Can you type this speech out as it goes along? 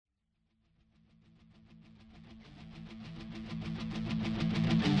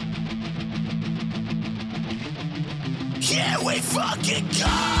Here we fucking go!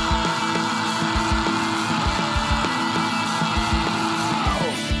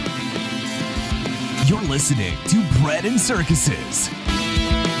 You're listening to Bread and Circuses.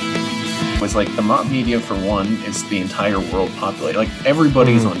 Was like the mob media, for one, is the entire world populated. Like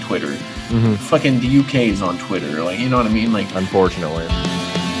everybody's on Twitter. Fucking the UK is on Twitter. Like, you know what I mean? Like, unfortunately.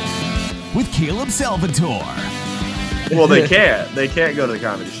 With Caleb Salvatore. Well, they can't go to the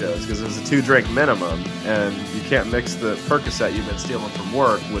comedy shows because there's a 2-drink minimum, and you can't mix the Percocet you've been stealing from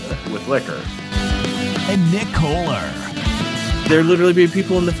work with liquor. And Nick Kohler. There literally be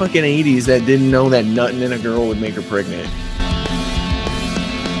people in the fucking 80s that didn't know that nutting in a girl would make her pregnant.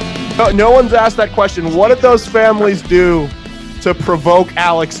 No one's asked that question. What did those families do to provoke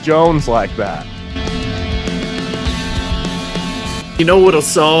Alex Jones like that? You know what'll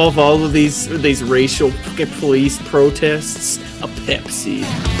solve all of these racial fucking police protests? A Pepsi.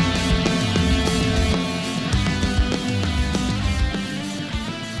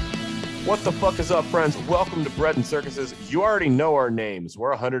 What the fuck is up, friends? Welcome to Bread and Circuses. You already know our names.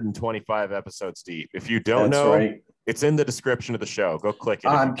 We're 125 episodes deep. If you don't know, right. It's in the description of the show. Go click it.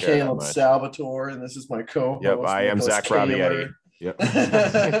 I'm Caleb Salvatore, and this is my co-host. Yep, I am Zach Robietti. Yep.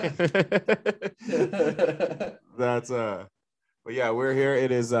 That's but yeah, we're here.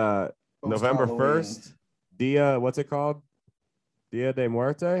 It is November 1st. Dia, what's it called? Dia de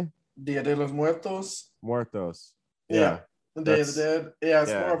Muerte? Dia de los Muertos. Muertos. Yeah. The Day of the Dead. Yeah,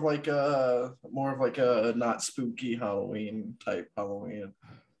 it's more of like a not spooky Halloween type Halloween.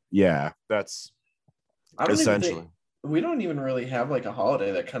 Yeah, that's essentially. We don't even really have like a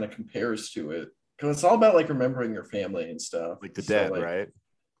holiday that kind of compares to it, because it's all about like remembering your family and stuff. Like the dead, right?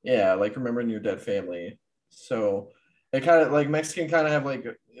 Yeah, like remembering your dead family. So it kind of like Mexican kind of have like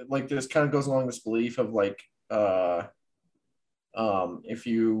this kind of goes along this belief of like if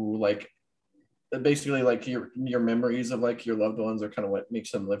you like basically like your memories of like your loved ones are kind of what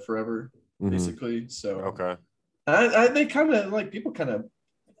makes them live forever, basically. So okay, they kind of like people kind of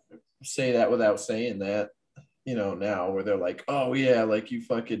say that without saying that, you know, now where they're like, oh yeah, like you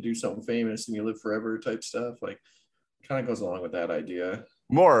fucking do something famous and you live forever type stuff. Like kind of goes along with that idea.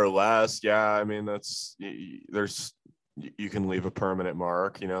 More or less, yeah. I mean, you can leave a permanent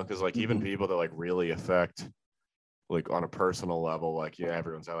mark, you know, because like even people that like really affect like on a personal level, like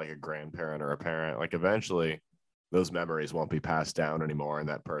everyone's had like a grandparent or a parent, like eventually those memories won't be passed down anymore and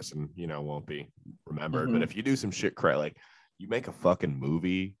that person, you know, won't be remembered. But if you do some shit like you make a fucking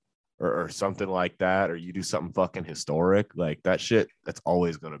movie or something like that, or you do something fucking historic, like that shit, that's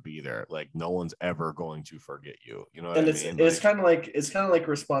always going to be there. Like no one's ever going to forget you, you know what I mean? It's kind of like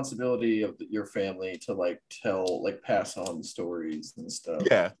responsibility of your family to like tell, like pass on stories and stuff.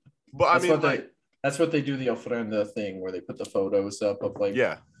 Yeah, but that's what they do, the ofrenda thing where they put the photos up of like,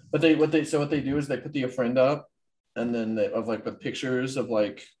 yeah, but what they do is they put the ofrenda up, and then with pictures of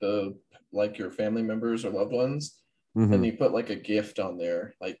like your family members or loved ones. And you put like a gift on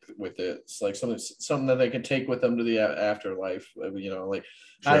there, like with it. It's like something that they can take with them to the afterlife. You know, like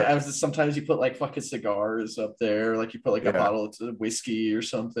sure. Sometimes you put like fucking cigars up there, like you put like a bottle of whiskey or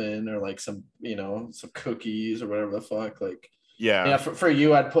something, or like some, you know, some cookies or whatever the fuck. Like yeah. For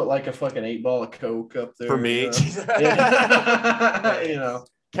you, I'd put like a fucking 8-ball of Coke up there. For me, you know.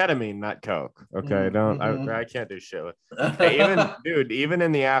 Ketamine, not Coke. Okay, I can't do shit with. Hey, even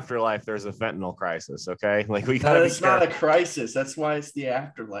in the afterlife, there's a fentanyl crisis. Okay, like we gotta. It's not a crisis. That's why it's the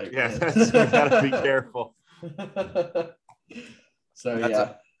afterlife. Yeah, we gotta be careful. So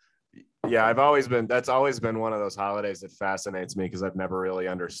that's always been one of those holidays that fascinates me because I've never really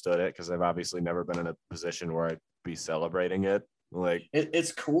understood it, because I've obviously never been in a position where I'd be celebrating it. Like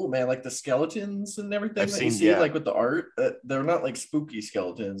it's cool, man. Like the skeletons and everything you see, like with the art, they're not like spooky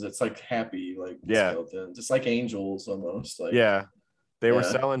skeletons. It's like happy, like skeletons. It's like angels almost. Like they were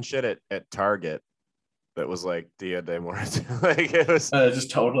selling shit at Target that was like Dia de Muerte. Like it was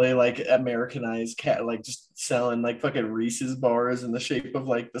just totally like Americanized cat, like just selling like fucking Reese's bars in the shape of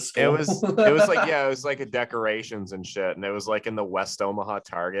like the skull. It was like it was like a decorations and shit, and it was like in the West Omaha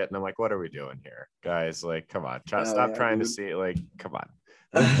Target, and I'm like, what are we doing here, guys? Like, come on, stop trying to see. Like, come on,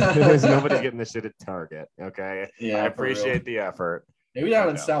 there's nobody getting this shit at Target. Okay, I appreciate the effort. Maybe down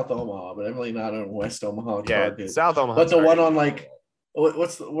in South Omaha, but definitely not in West Omaha Target. Yeah, South Omaha. But the one on like.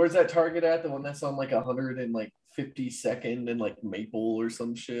 Where's that Target at? The one that's on like 152nd and like Maple or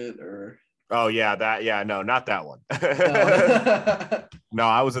some shit, or oh yeah, no, not that one. No,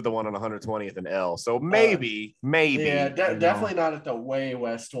 I was at the one on 120th and L. So maybe. Yeah, definitely not at the way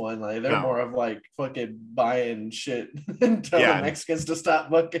west one. Like they're more of like fucking buying shit and telling Mexicans to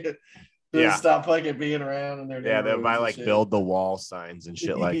stop fucking. Just stop fucking being around, and they'll buy like build the wall signs and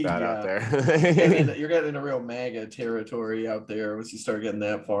shit like that out there. You're getting a real MAGA territory out there once you start getting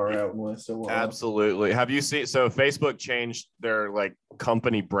that far out west. Absolutely. Have you seen? So Facebook changed their like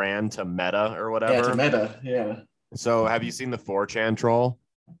company brand to Meta or whatever. Yeah, to Meta. Yeah. So have you seen the 4chan troll?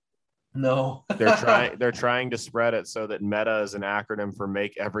 No. They're trying to spread it so that Meta is an acronym for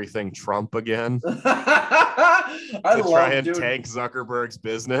make everything Trump again. I try and tank Zuckerberg's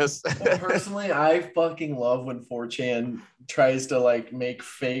business. Personally, I fucking love when 4chan tries to like make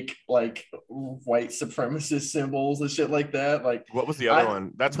fake like white supremacist symbols and shit like that. Like, what was the other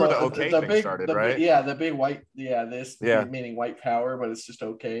one? That's where the OK thing started, right? The big white, meaning white power, but it's just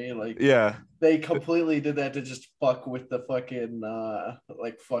okay. Like, they completely did that to just fuck with the fucking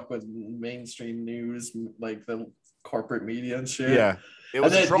fuck with mainstream news, like the corporate media and shit. Yeah. It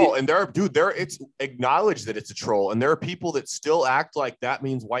was a troll, and it's acknowledged that it's a troll, and there are people that still act like that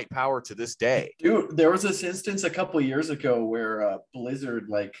means white power to this day. Dude, there was this instance a couple of years ago where Blizzard,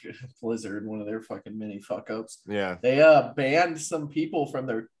 one of their fucking mini fuck ups, they banned some people from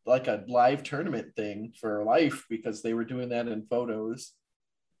their like a live tournament thing for life because they were doing that in photos.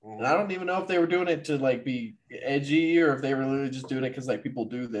 And I don't even know if they were doing it to like be edgy or if they were literally just doing it because like people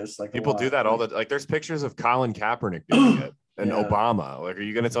do this. Like people do that all the like. There's pictures of Colin Kaepernick doing it. And Obama, like, are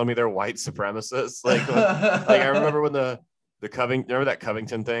you going to tell me they're white supremacists? Like I remember when the remember that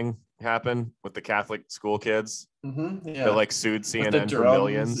Covington thing happened with the Catholic school kids that like sued CNN for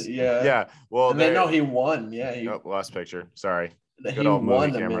millions. Yeah. Well, they know he won. Yeah. Last picture. Sorry. He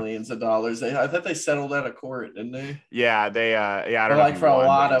won the millions of dollars. I thought they settled out of court, didn't they? Yeah, they. I don't know. Like for a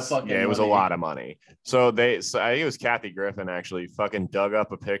lot of fucking. Yeah, it was a lot of money. So I think it was Kathy Griffin actually fucking dug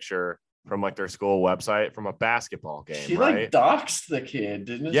up a picture from like their school website from a basketball game. She like doxed the kid,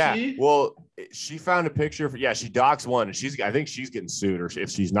 didn't she? Yeah. Well, she found a picture. She doxed one, and I think she's getting sued, or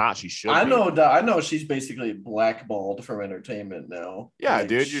if she's not, she should. I know she's basically blackballed from entertainment now. Yeah, like,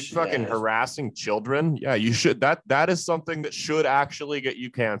 dude, you're fucking harassing children. Yeah, you should. That is something that should actually get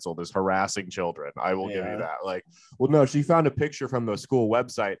you canceled. Is harassing children. I will give you that. Like, well, no, she found a picture from the school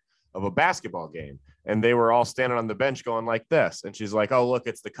website of a basketball game, and they were all standing on the bench going like this, and she's like, oh look,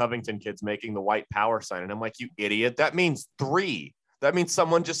 it's the Covington kids making the white power sign, and I'm like, you idiot, that means 3. That means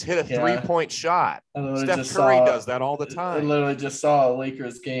someone just hit a 3-point shot. Steph Curry does that all the time. I literally just saw a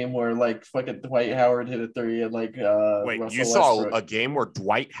Lakers game where like fucking Dwight Howard hit a 3 and like wait, Russell you saw Westbrook. A game where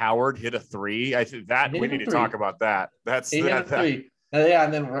Dwight Howard hit a 3? I think that we need to talk about that. That's he hit a 3.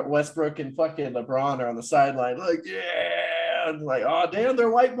 And then Westbrook and fucking LeBron are on the sideline like, like, oh damn,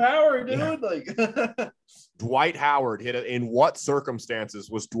 they're white power, dude. Yeah. Like Dwight Howard hit it. In what circumstances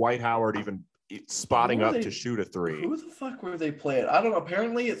was Dwight Howard even spotting up to shoot a 3? Who the fuck were they playing? I don't know.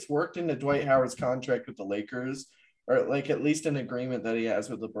 Apparently it's worked into Dwight Howard's contract with the Lakers, or like at least an agreement that he has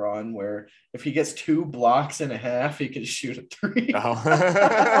with LeBron where if he gets 2 blocks and a half, he can shoot a 3.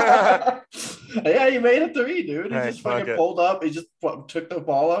 Oh. Yeah, he made a 3, dude. He just fucking pulled up. He just took the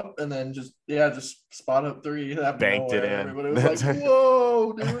ball up and then just spot up 3. Banked it in. Everybody was like,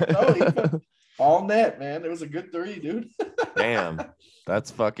 whoa, dude. No, he all net, man. It was a good 3, dude. Damn.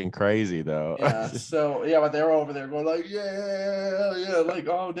 That's fucking crazy though. Yeah. So but they were over there going like, like,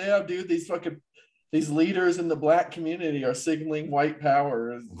 oh damn, dude, these leaders in the black community are signaling white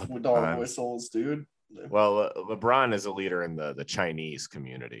power with dog whistles, dude. Well, LeBron is a leader in the Chinese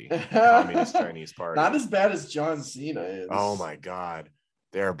community, Communist Chinese Party. Not as bad as John Cena is. Oh my God,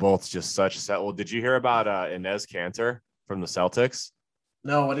 they're both just such set. Well, did you hear about Enes Kanter from the Celtics?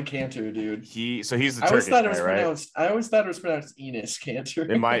 No, what did Kanter, dude? He's the Turkish guy, right? I always thought it was pronounced Enes Kanter.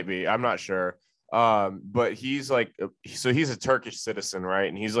 It might be. I'm not sure. But he's like, so he's a Turkish citizen, right?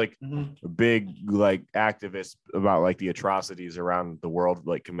 And he's like a big like activist about like the atrocities around the world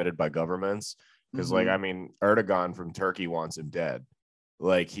like committed by governments. Because like, I mean, Erdogan from Turkey wants him dead.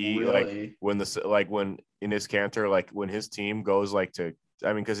 Like like when Enes Kanter, like when his team goes like to,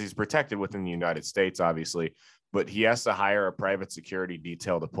 I mean, because he's protected within the United States, obviously, but he has to hire a private security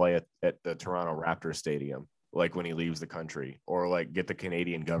detail to play at the Toronto Raptors stadium, like when he leaves the country, or like get the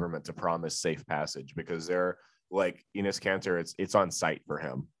Canadian government to promise safe passage because they're like Enes Kanter, it's on site for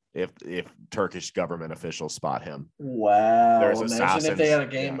him. If Turkish government officials spot him. Wow. Imagine if they had a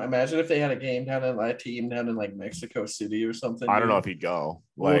game. Yeah. Imagine if they had a game down in a team down in like Mexico City or something. I don't know if he'd go.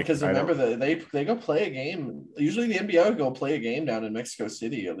 Like, because remember they go play a game. Usually the NBA would go play a game down in Mexico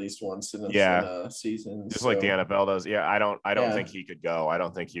City at least once in a season. Just like the NFL does. Yeah, I don't think he could go. I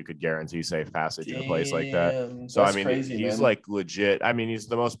don't think you could guarantee safe passage in a place like that. So I mean, crazy, he's like legit. I mean, he's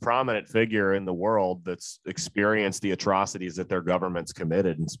the most prominent figure in the world that's experienced the atrocities that their government's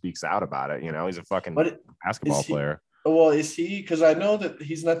committed and speaks out about it. You know, he's a fucking basketball player. Well, is he? Because I know that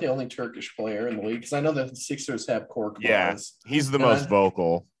he's not the only Turkish player in the league. Because I know that the Sixers have Korkmaz. Yeah, he's the And most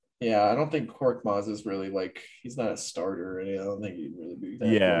vocal. Yeah, I don't think Korkmaz is really like he's not a starter. And I don't think he'd really be that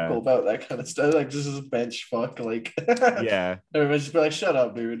Yeah. vocal about that kind of stuff. Like just as a bench fuck. Like Yeah. everybody's just be like, "Shut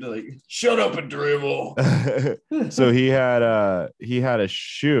up, dude!" Like, shut up and dribble. So he had a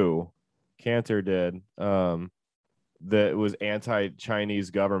shoe, Cantor did, that was anti-Chinese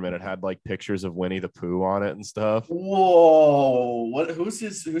government. It had like pictures of Winnie the Pooh on it and stuff. Whoa! What? Who's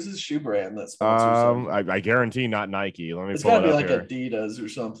his shoe brand that sponsors him? I guarantee not Nike. Let me It's pull gotta it be up like here. Adidas or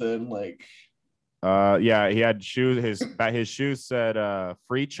something. Like, Yeah, he had shoes. His shoes said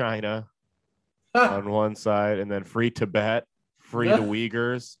 "Free China" on one side, and then "Free Tibet," "Free the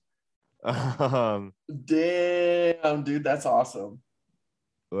Uyghurs." damn, dude, that's awesome.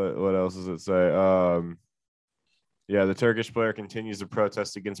 What else does it say? Yeah, the Turkish player continues to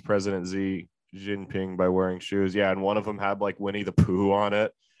protest against President Xi Jinping by wearing shoes. Yeah, and one of them had like Winnie the Pooh on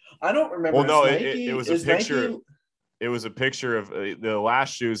it. I don't remember. Well, no, Nike, it was a picture. Nike... It was a picture of the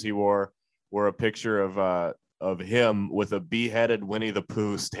last shoes he wore were a picture of him with a beheaded Winnie the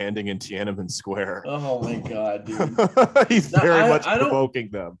Pooh standing in Tiananmen Square. Oh my god, dude! He's very much provoking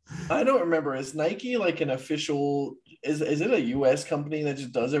them. I don't remember. Is Nike like an official? Is it a U.S. company that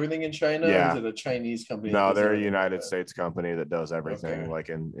just does everything in China? Yeah. Or is it a Chinese company? No, they're a United States company that does everything like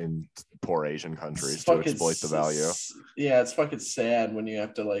in poor Asian countries to exploit the value. Yeah, it's fucking sad when you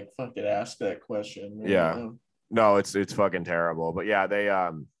have to like fucking ask that question. Right? Yeah. No, it's fucking terrible. But yeah, they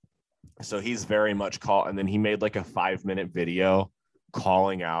so he's very much and then he made like a 5-minute video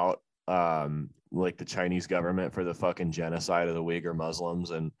calling out like the Chinese government for the fucking genocide of the Uyghur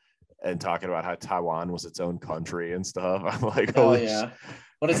Muslims and talking about how Taiwan was its own country and stuff. I'm like, oh yeah.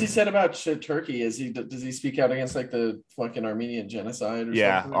 What has he said about Turkey? Does he speak out against like the fucking Armenian genocide or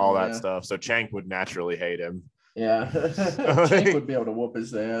something? All that stuff. So Cenk would naturally hate him. Yeah. Cenk would be able to whoop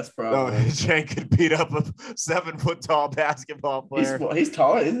his ass probably. No, Cenk could beat up a 7-foot tall basketball player. He's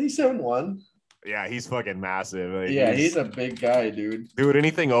tall, isn't he 7'1"? Yeah, he's fucking massive. Like, yeah, he's a big guy, dude. Dude,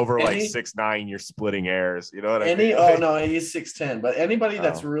 anything over like 6'9", you're splitting hairs. You know what I mean? Oh no, he's 6'10". But anybody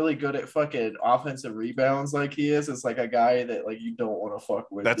that's really good at fucking offensive rebounds like he is, it's like a guy that like you don't want to fuck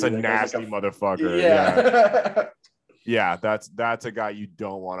with. That's a nasty motherfucker. Yeah. Yeah, that's a guy you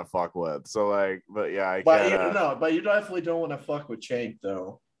don't want to fuck with. So like, but yeah, but you definitely don't want to fuck with Cenk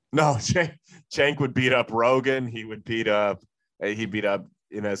though. No, Cenk would beat up Rogan. He beat up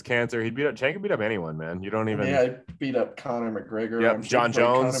Inez Cancer. Cenk could beat up anyone, man. You don't even. Yeah, beat up Conor McGregor. Yep, John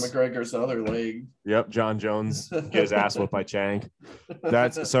Jones. Conor McGregor's other leg. Yep, John Jones get his ass whipped by Cenk.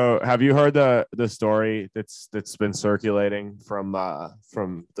 So. Have you heard the story that's been circulating from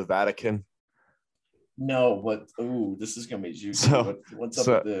the Vatican? No, but this is gonna be juicy. What's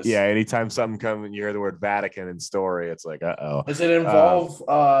up with this? Yeah, anytime something comes and you hear the word Vatican in story, it's like, uh-oh. Does it involve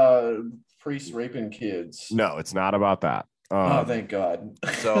priests raping kids? No, it's not about that. Oh, thank God.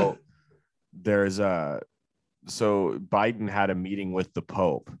 So so Biden had a meeting with the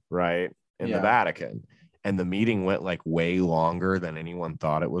Pope, right, in the Vatican, and the meeting went like way longer than anyone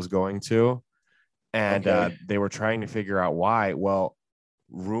thought it was going to, and they were trying to figure out why. Well,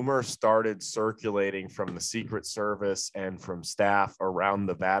 rumors started circulating from the Secret Service and from staff around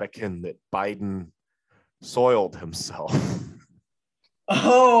the Vatican that Biden soiled himself.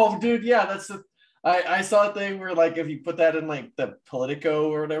 Oh, dude, yeah, that's I saw a thing where like if you put that in like the Politico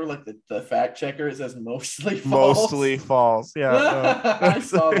or whatever, like the fact checker, it says mostly false. Mostly false. Yeah. I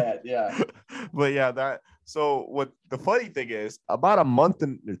saw that. Yeah. But yeah, so what the funny thing is, about a month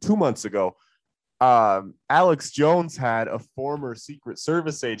and 2 months ago, Alex Jones had a former Secret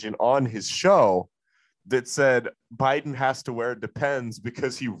Service agent on his show that said Biden has to wear Depends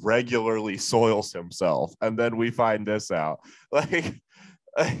because he regularly soils himself. And then we find this out. Like,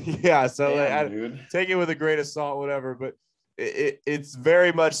 yeah, so take it with a grain of salt, whatever. But it's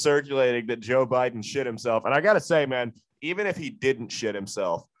very much circulating that Joe Biden shit himself. And I got to say, man, even if he didn't shit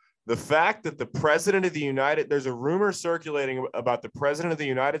himself, the fact that the president of the there's a rumor circulating about the president of the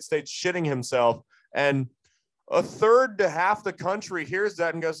United States shitting himself, and a third to half the country hears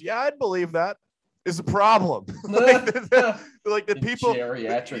that and goes, yeah, I'd believe that, is a problem. like the people,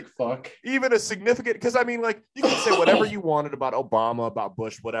 geriatric fuck. Even a significant, because I mean, like, you can say whatever you wanted about Obama, about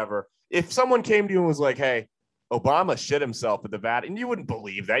Bush, whatever. If someone came to you and was like, hey, Obama shit himself at the Vatican. You wouldn't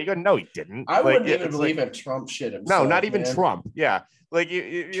believe that. You go, no, he didn't. I wouldn't even believe if Trump shit himself. No, not even man. Trump. Yeah. Like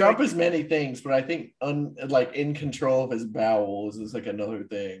Trump is many things, but I think like in control of his bowels is like another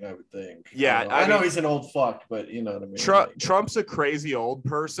thing. I would think. Yeah, I know he's an old fuck, but you know what I mean. Trump's a crazy old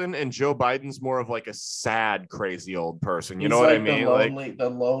person, and Joe Biden's more of like a sad, crazy old person. You He's know what I like mean? The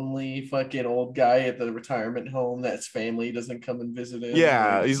lonely fucking old guy at the retirement home that's family doesn't come and visit him.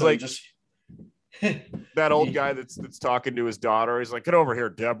 Yeah, he's so like just that old guy that's talking to his daughter. He's like, "Get over here,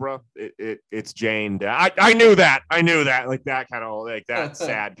 Deborah. It's Jane. I knew that. Like that kind of like that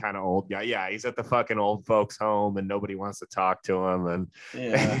sad kind of old guy. Yeah, he's at the fucking old folks home, and nobody wants to talk to him. And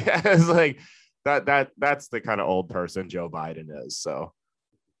yeah, it's like that's the kind of old person Joe Biden is. So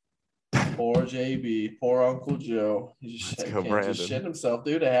poor JB, poor Uncle Joe. He just can't just shit himself,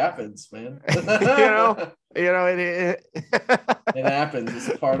 dude. It happens, man. you know it happens. It's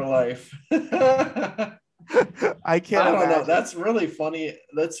a part of life. I can't. I don't know. That's really funny.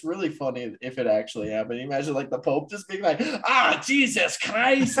 That's really funny if it actually happened. Imagine like the Pope just being like, Jesus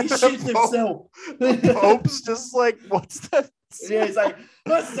Christ, he shit himself. The Pope's just like, what's that? Yeah, he's like,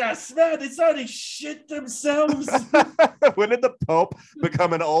 what's that smell? They already shit themselves. When did the Pope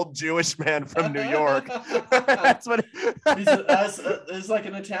become an old Jewish man from New York? That's what he's like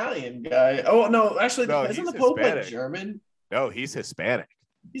an Italian guy. Oh no, actually, isn't the Pope Hispanic. Like German? No, he's Hispanic.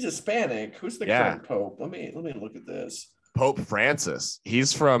 He's Hispanic. Who's the current Pope? Let me look at this. Pope Francis.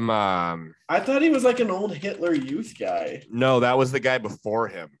 He's from I thought he was like an old Hitler Youth guy. No, that was the guy before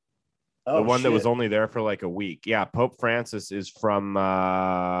him. The one that was only there for like a week. Yeah, Pope Francis is from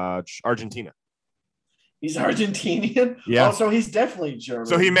Argentina. He's Argentinian? Yeah. Oh, so he's definitely German.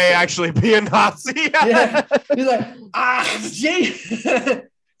 So he may actually be a Nazi. Yeah. He's like,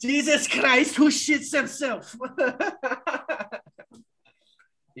 Jesus Christ, who shits himself?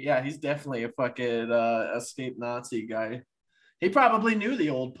 Yeah, he's definitely a fucking escaped Nazi guy. He probably knew the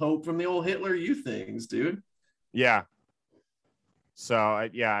old Pope from the old Hitler Youth things, dude. Yeah. So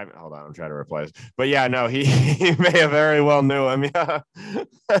hold on, I'm trying to replace. But yeah, no, he may have very well knew him. Yeah.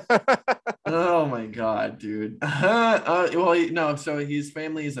 Oh my god, dude. So his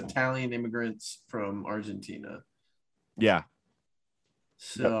family is Italian immigrants from Argentina. Yeah.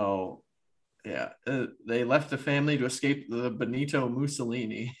 So, they left the family to escape the Benito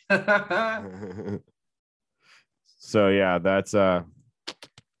Mussolini. So yeah, that's where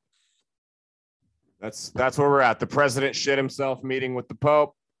we're at. The president shit himself meeting with the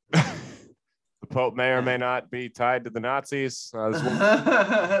Pope. The Pope may or may not be tied to the Nazis.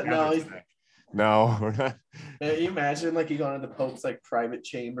 No, we're not. Can you imagine like you go into the Pope's like private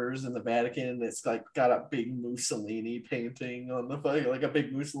chambers in the Vatican and it's like got a big Mussolini painting on the like a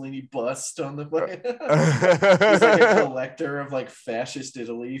big Mussolini bust on the he's like a collector of like fascist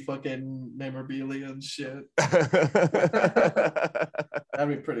Italy fucking memorabilia and shit. That'd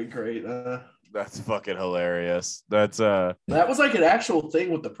be pretty great. That's fucking hilarious. That was like an actual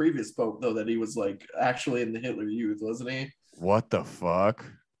thing with the previous Pope though, that he was like actually in the Hitler Youth, wasn't he? What the fuck?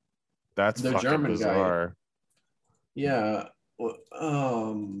 That's the German bizarre. Guy. Yeah.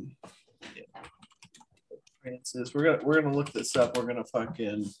 Francis, we're gonna look this up. We're gonna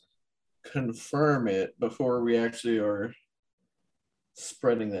fucking confirm it before we actually are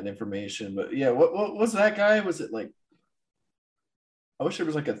spreading that information. But yeah, what was that guy? Was it like? I wish there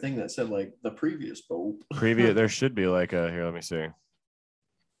was like a thing that said like the previous Pope. There should be like a here. Let me see.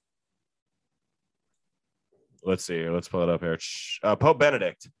 Let's see. Let's pull it up here. Pope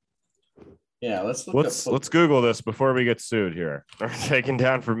Benedict. Yeah, let's Google this before we get sued here. Or taken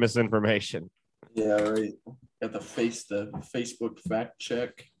down for misinformation. Yeah, right. Got the Facebook fact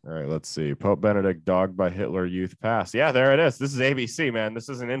check. All right, let's see. Pope Benedict dogged by Hitler Youth past. Yeah, there it is. This is ABC, man. This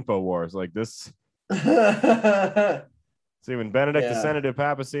isn't InfoWars. Like this. See, when Benedict ascended to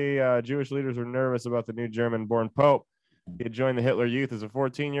papacy, Jewish leaders were nervous about the new German-born Pope. He had joined the Hitler Youth as a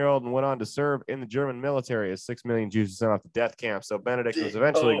 14-year-old and went on to serve in the German military as 6 million Jews were sent off to death camps. So Benedict was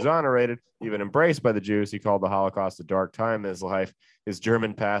eventually exonerated, even embraced by the Jews. He called the Holocaust a dark time in his life. His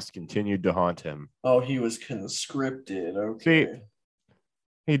German past continued to haunt him. Oh, he was conscripted. Okay. See,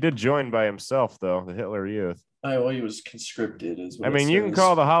 he did join by himself, though, the Hitler Youth. Oh, well, he was conscripted. I mean, you can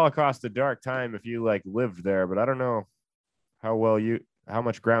call the Holocaust a dark time if you, like, lived there, but I don't know how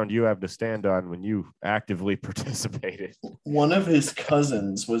much ground you have to stand on when you actively participated. One of his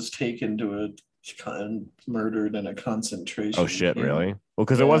cousins was taken to murdered in a concentration. Oh shit, camp. Really? Well,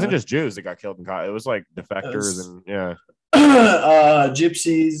 because it wasn't just Jews that got killed in it was like defectors and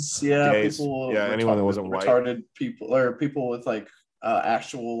gypsies, gays, people, anyone that wasn't retarded white. people or people with like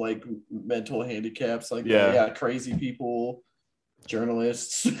actual like mental handicaps, like crazy people,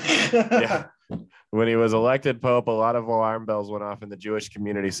 journalists. When he was elected Pope, a lot of alarm bells went off in the Jewish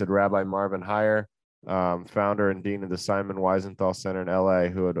community, said Rabbi Marvin Heyer, founder and dean of the Simon Wiesenthal Center in LA,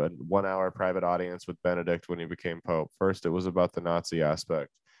 who had a 1-hour private audience with Benedict when he became Pope. First, it was about the Nazi aspect.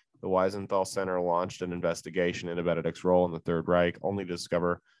 The Wiesenthal Center launched an investigation into Benedict's role in the Third Reich, only to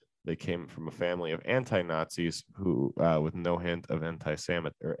discover they came from a family of anti-Nazis who, with no hint of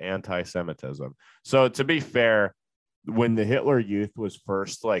anti-Semitism. So to be fair, when the Hitler Youth was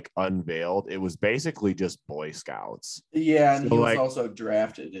first like unveiled, it was basically just Boy Scouts. Yeah, and So, he was like, also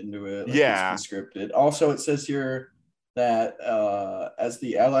drafted into it. Like, yeah, conscripted. Also, it says here that as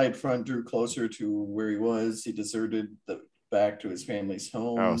the Allied front drew closer to where he was, he deserted back to his family's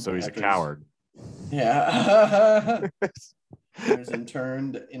home. Oh, so he's a coward. Yeah. He was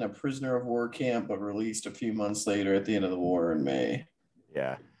interned in a prisoner of war camp, but released a few months later at the end of the war in May.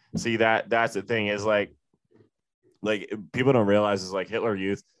 Yeah. See, that's the thing is like people don't realize is like Hitler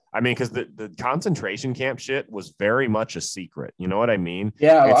Youth. I mean, because the concentration camp shit was very much a secret. You know what I mean?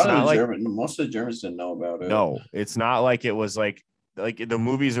 Yeah, most of the Germans didn't know about it. No, it's not like it was like the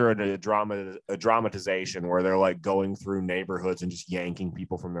movies are a dramatization where they're like going through neighborhoods and just yanking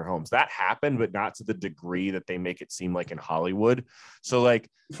people from their homes. That happened, but not to the degree that they make it seem like in Hollywood. So like,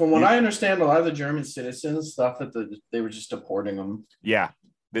 from what I understand, a lot of the German citizens thought that they were just deporting them. Yeah.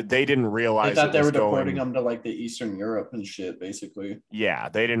 They didn't realize they thought they were deporting them to like the Eastern Europe and shit, basically. Yeah,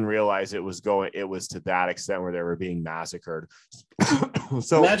 they didn't realize it was to that extent where they were being massacred.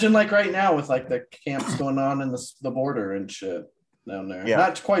 So imagine like right now with like the camps going on in the border and shit down there. Yeah.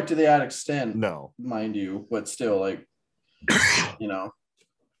 Not quite to that extent, no, mind you, but still, like, you know.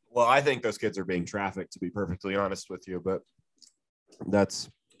 Well, I think those kids are being trafficked, to be perfectly honest with you, but that's.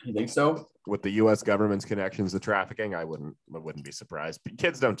 You think so? With the U.S. government's connections to trafficking, I wouldn't be surprised.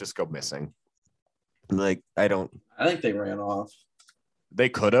 Kids don't just go missing. Like, I think they ran off. They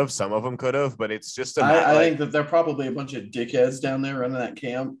could have. Some of them could have, but it's just I think that they're probably a bunch of dickheads down there running that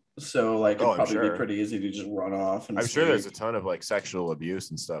camp. So like, it'd probably be pretty easy to just run off. And sure there's a ton of like sexual abuse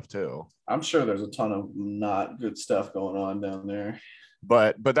and stuff too. I'm sure there's a ton of not good stuff going on down there.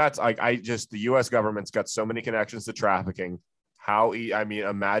 But that's like, the U.S. government's got so many connections to trafficking. I mean,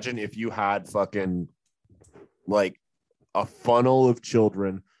 imagine if you had fucking like a funnel of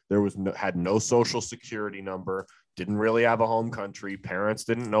children. There had no social security number, didn't really have a home country. Parents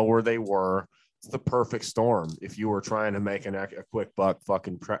didn't know where they were. It's the perfect storm if you were trying to make a quick buck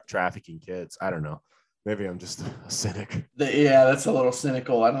fucking trafficking kids. I don't know. Maybe I'm just a cynic. Yeah, that's a little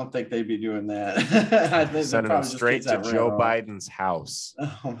cynical. I don't think they'd be doing that. I think sending them straight to Joe Biden's house.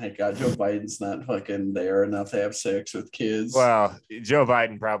 Oh my God, Joe Biden's not fucking there enough to have sex with kids. Well, Joe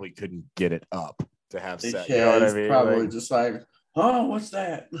Biden probably couldn't get it up to have sex. Yeah, you know what I mean? Probably just like, oh, what's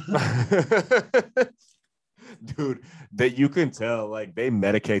that? Dude, that you can tell, like, they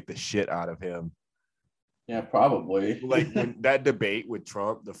medicate the shit out of him. Yeah, probably. Like when that debate with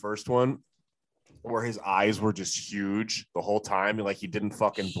Trump, the first one, where his eyes were just huge the whole time, and like he didn't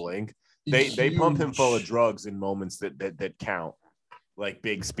fucking blink. They pump him full of drugs in moments that count, like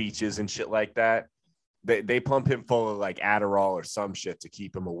big speeches and shit like that. They pump him full of like Adderall or some shit to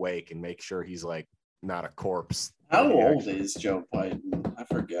keep him awake and make sure he's like not a corpse. How old is Joe Biden? I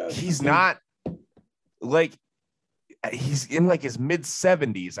forget. He's not like, he's in like his mid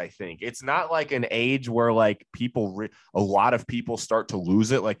 70s, I think. It's not like an age where like a lot of people start to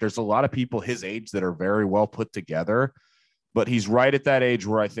lose it. Like there's a lot of people his age that are very well put together, but he's right at that age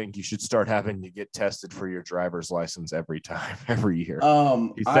where I think you should start having to get tested for your driver's license every year.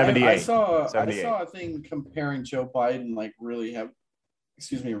 He's 78. I saw a thing comparing Joe Biden like really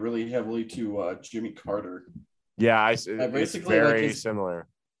heavily to Jimmy Carter. Yeah, it's very like similar.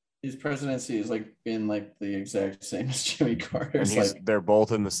 His presidency has like been like the exact same as Jimmy Carter's. And they're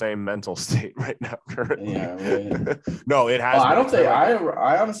both in the same mental state right now. Currently. Yeah, right. No, it has.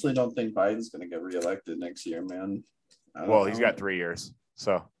 I honestly don't think Biden's going to get reelected next year, man. Well, he's got 3 years,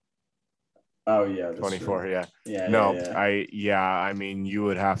 so. Oh yeah, 24. True. Yeah. Yeah. No, yeah. I mean, you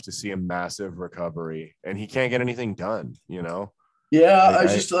would have to see a massive recovery, and he can't get anything done. You know. Yeah, I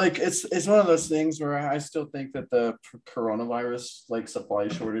just like it's one of those things where I still think that the coronavirus like supply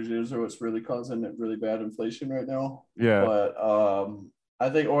shortages are what's really causing it really bad inflation right now. Yeah, but I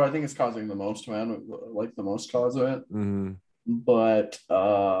think it's causing the most cause of it. Mm-hmm. But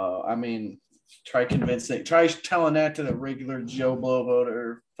I mean, try telling that to the regular Joe Blow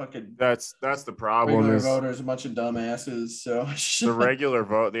voter. Fucking that's the problem. Regular voters, a bunch of dumbasses. So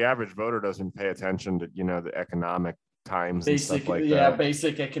the average voter doesn't pay attention to the economic times and stuff like that.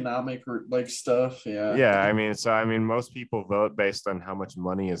 Basic economic like stuff. I mean most people vote based on how much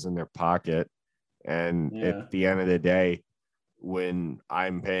money is in their pocket, and at the end of the day, when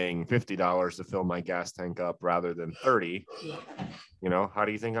I'm paying $50 to fill my gas tank up rather than 30, how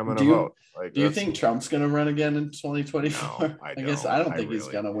do you think I'm going to vote? Like, do you think Trump's going to run again in 2024? No, I guess I don't think he's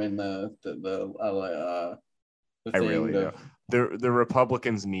going to win the I really do. The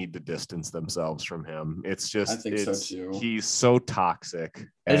Republicans need to distance themselves from him. It's just, I think so too. He's so toxic.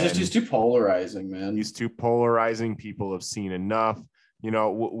 He's too polarizing, man. He's too polarizing. People have seen enough.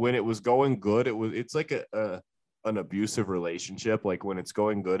 When it was going good, it's like an abusive relationship. Like when it's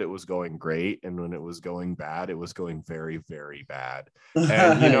going good, it was going great, and when it was going bad, it was going very, very bad.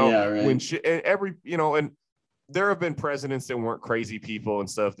 And when and there have been presidents that weren't crazy people and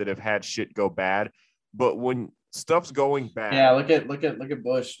stuff that have had shit go bad, but when stuff's going bad, look at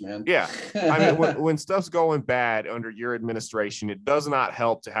Bush, man. I mean, when stuff's going bad under your administration, it does not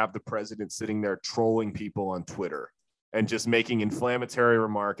help to have the president sitting there trolling people on Twitter and just making inflammatory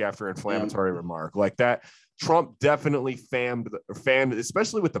remark after inflammatory remark like that. Trump definitely fanned,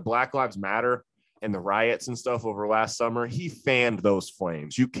 especially with the Black Lives Matter and the riots and stuff over last summer. He fanned those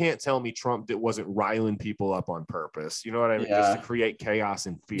flames. You can't tell me Trump wasn't riling people up on purpose. You know what I mean? Just to create chaos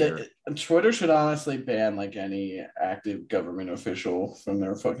and fear. Twitter should honestly ban like any active government official from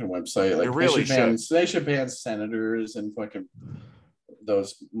their fucking website. Like it really they should ban senators and fucking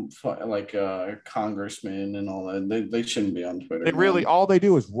those like congressmen and all that. They shouldn't be on Twitter. They really, all they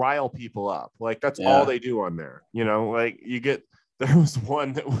do is rile people up. Like that's all they do on there. Like there was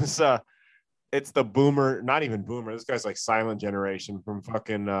one that was it's the boomer, not even boomer. This guy's like silent generation from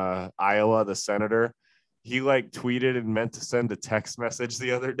fucking Iowa, the senator. He like tweeted and meant to send a text message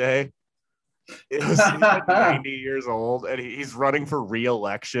the other day. He's like 90 years old and he's running for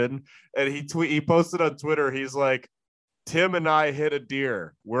re-election. And he posted on Twitter, he's like, Tim and I hit a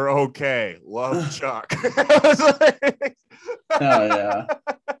deer. We're okay. Love, Chuck. Oh yeah.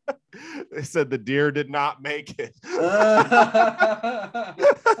 They said the deer did not make it.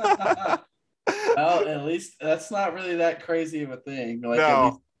 Well, at least that's not really that crazy of a thing. Like, no. At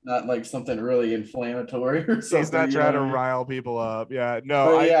least not like something really inflammatory or something. He's not trying to rile people up. Yeah,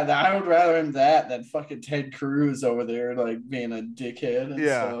 no. I would rather him that than fucking Ted Cruz over there, like being a dickhead and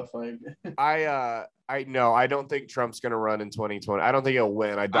stuff. Like, I know. I don't think Trump's gonna run in 2020. I don't think he'll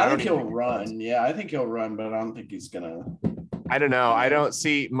win. I think he'll run. Yeah, I think he'll run, but I don't think he's gonna. I don't know. I don't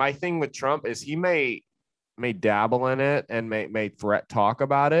see. My thing with Trump is he may dabble in it and may threat talk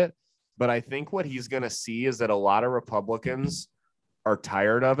about it. But I think what he's going to see is that a lot of Republicans are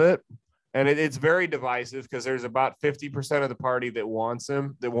tired of it. And it's very divisive because there's about 50% of the party that wants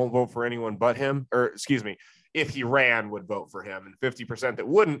him, that won't vote for anyone but him. Or excuse me, if he ran, would vote for him, and 50% that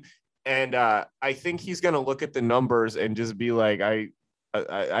wouldn't. And I think he's going to look at the numbers and just be like,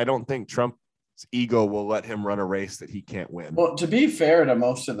 I don't think Trump's ego will let him run a race that he can't win. Well, to be fair to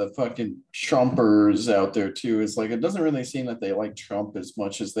most of the fucking Trumpers out there too, is like it doesn't really seem that they like Trump as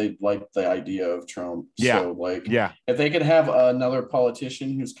much as they like the idea of Trump. Yeah. So like, if they could have another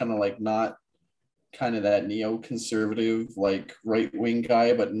politician who's kind of like not kind of that neoconservative, like right-wing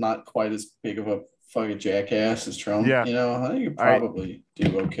guy, but not quite as big of a fucking jackass as Trump, I think you probably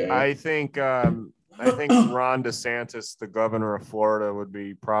do okay. I think Ron DeSantis, the governor of Florida, would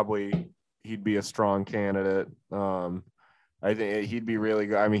be he'd be a strong candidate. I think he'd be really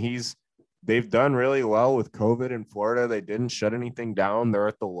good. I mean, they've done really well with COVID in Florida. They didn't shut anything down.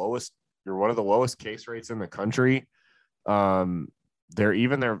 They're one of the lowest case rates in the country.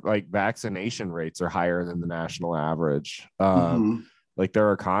 Their like vaccination rates are higher than the national average. Like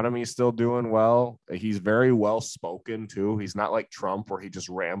their economy is still doing well. He's very well spoken too. He's not like Trump where he just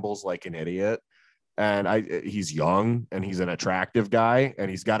rambles like an idiot. And he's young and he's an attractive guy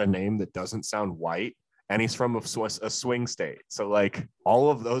and he's got a name that doesn't sound white and he's from a swing state. So like all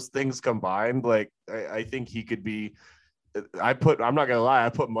of those things combined, like I think he could be. I'm not gonna lie, I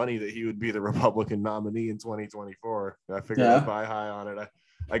put money that he would be the Republican nominee in 2024. I figured I'd buy high on it.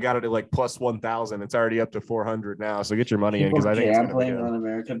 I got it at like plus 1,000. It's already up to 400 now. So get your money in because I think it's gambling on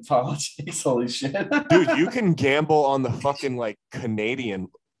American politics. Holy shit, dude! You can gamble on the fucking like Canadian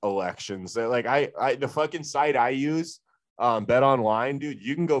elections. Like the fucking site I use, Bet Online, dude.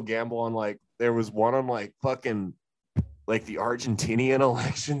 You can go gamble on like there was one on like fucking like the Argentinian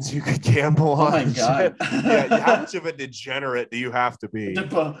elections. You could gamble on. Oh my god! Yeah, how much of a degenerate do you have to be?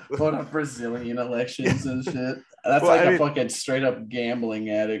 What a Brazilian elections and shit. That's a fucking straight up gambling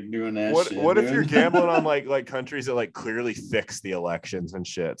addict doing that shit. What if you're gambling on like countries that like clearly fix the elections and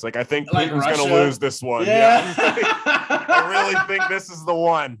shit? It's like I think like Putin's Russia? gonna lose this one. Yeah. I really think this is the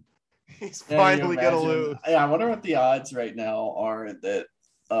one. He's finally gonna lose. Yeah, I wonder what the odds right now are that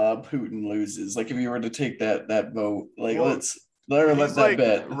Putin loses. Like if you were to take that vote, like Never let He's that like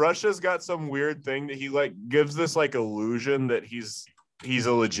bet. Russia's got some weird thing that he like gives this like illusion that he's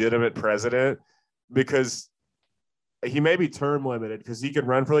a legitimate president because he may be term limited because he can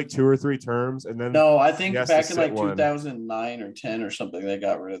run for like 2 or 3 terms and then No, I he think has back to in sit like one. 2009 or 10 or something, they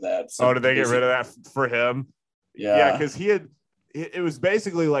got rid of that. So Oh, did they get rid of that for him? Yeah, because it was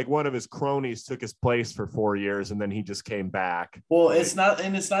basically like one of his cronies took his place for 4 years and then he just came back. Well, like, it's not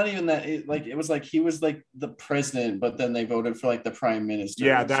even that. It was like he was like the president, but then they voted for like the prime minister.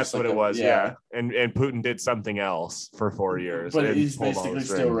 Yeah, It's that's just what like it was. Yeah. And Putin did something else for 4 years. But and he's pulled all the basically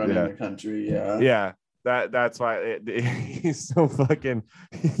still strings. running the country. Yeah. Yeah. That's why he's so fucking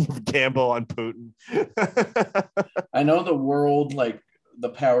gamble on Putin. I know the world, like the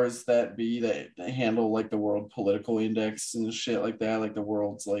powers that be that handle like the world political index and shit like that, like the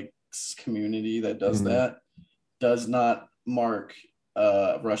world's like community that does that, does not mark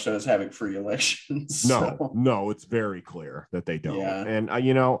Russia as having free elections. No, it's very clear that they don't. Yeah. And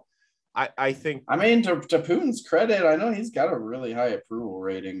I think, I mean, to Putin's credit, I know he's got a really high approval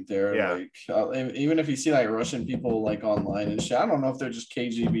rating there. Yeah. Like, even if you see like Russian people like online and shit, I don't know if they're just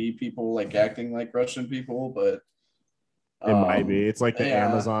KGB people like acting like Russian people, but it might be. It's like the yeah.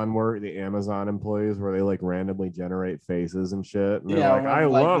 the Amazon employees where they like randomly generate faces and shit. And they're Yeah, like, I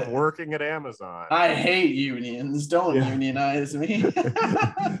like love working at Amazon. I hate unions. Don't unionize me.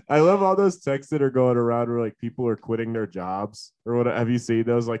 I love all those texts that are going around where like people are quitting their jobs or what. Have you seen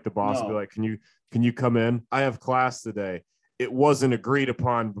those? Like the boss will be like, can you come in? I have class today. It wasn't agreed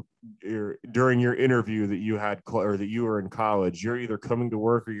upon during your interview that you had or that you were in college. You're either coming to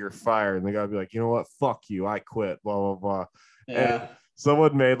work or you're fired. And the guy would be like, you know what? Fuck you. I quit. Blah, blah, blah. Yeah. And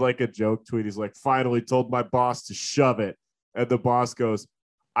someone made like a joke tweet. He's like, finally told my boss to shove it. And the boss goes,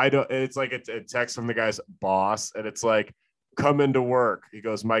 I don't. It's like a text from the guy's boss. And it's like, come into work. He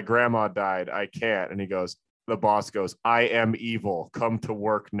goes, my grandma died. I can't. And he goes, the boss goes, I am evil. Come to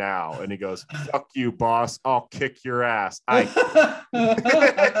work now. And he goes, fuck you, boss. I'll kick your ass.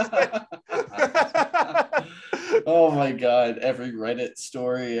 Oh my God. Every Reddit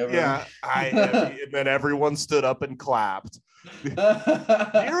story ever. Yeah. And then everyone stood up and clapped. Do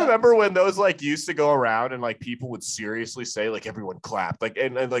you remember when those like used to go around and like people would seriously say like everyone clapped like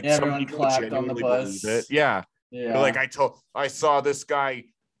and like some people clapped on the bus. Believe it. Yeah. Yeah. Like I saw this guy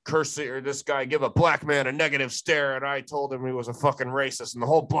this guy give a black man a negative stare and I told him he was a fucking racist and the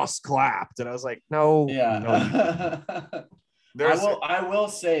whole bus clapped and I was like, no. Yeah. I will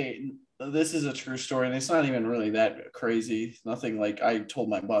say this is a true story and it's not even really that crazy. Nothing like I told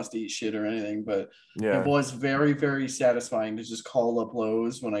my boss to eat shit or anything, but it was very, very satisfying to just call up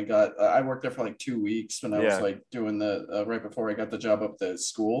Lowe's when I worked there for like 2 weeks when I was like doing the right before I got the job up at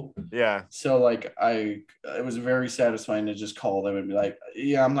school. Yeah. So like it was very satisfying to just call them and be like,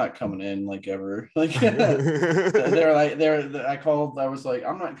 yeah, I'm not coming in like ever. Like I called, I was like,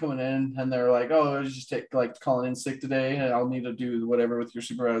 I'm not coming in. And they're like, oh, I was just calling in sick today and I'll need to do whatever with your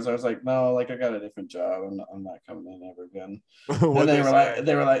supervisor. I was like, no, like I got a different job. I'm not coming in ever again. And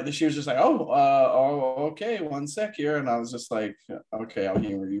they were like, she was just like, oh, okay, 1 sec here. And I was just like, okay, I'll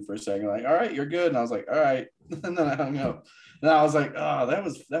humor you for a second. Like, all right, you're good. And I was like, all right. And then I hung up. And I was like, oh,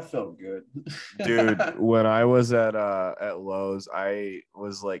 that felt good. Dude, when I was at Lowe's, I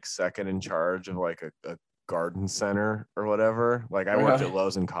was like second in charge of like a garden center or whatever. Like I worked at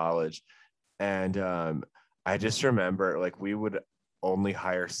Lowe's in college. And I just remember like we would only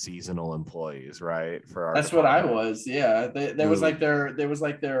hire seasonal employees, right? For our That's what I was. Yeah. There was like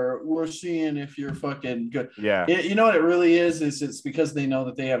we're seeing if you're fucking good. Yeah. You know what it really is it's because they know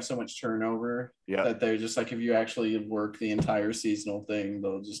that they have so much turnover that they're just like, if you actually work the entire seasonal thing,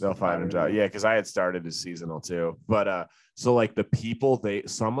 they'll find a job. Yeah. Cause I had started as seasonal too. But so like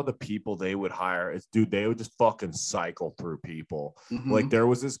some of the people they would hire they would just fucking cycle through people. Mm-hmm. Like there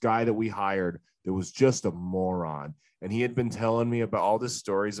was this guy that we hired that was just a moron. And he had been telling me about all these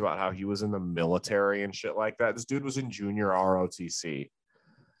stories about how he was in the military and shit like that. This dude was in junior ROTC.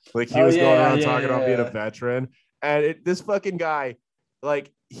 Like he was going around talking about being a veteran. And this fucking guy,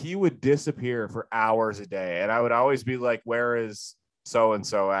 like he would disappear for hours a day. And I would always be like, where is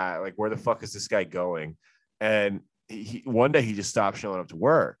so-and-so at? Like, where the fuck is this guy going? And one day he just stopped showing up to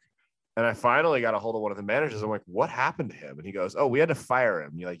work. And I finally got a hold of one of the managers. I'm like, what happened to him? And he goes, oh, we had to fire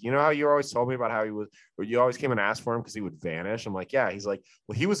him. You're like, you know how you always told me about how he was, or you always came and asked for him because he would vanish? I'm like, yeah. He's like,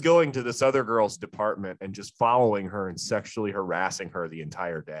 well, he was going to this other girl's department and just following her and sexually harassing her the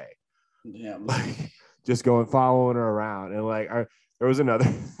entire day. Yeah. Like, just following her around. And like, there was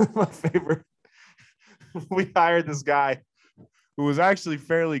another, my favorite, we hired this guy who was actually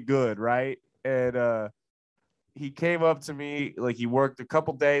fairly good, right? And he came up to me, like he worked a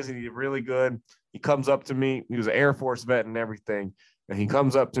couple days and he did really good. He comes up to me. He was an Air Force vet and everything. And he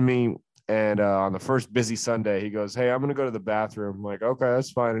comes up to me and on the first busy Sunday, he goes, "Hey, I'm going to go to the bathroom." I'm like, "Okay,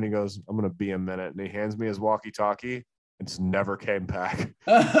 that's fine." And he goes, "I'm going to be a minute." And he hands me his walkie-talkie and just never came back.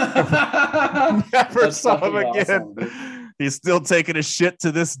 Never That's saw him fucking again. awesome, He's still taking a shit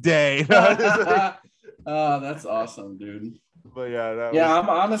to this day. Oh, that's awesome, dude. But yeah, I'm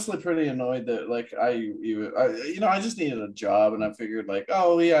honestly pretty annoyed that like I just needed a job and I figured like,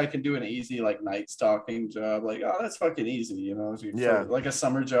 oh yeah, I can do an easy like night stalking job. Like, oh, that's fucking easy, you know, Yeah. like a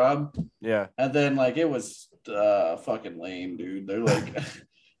summer job. yeah. And then like it was fucking lame, dude. They're like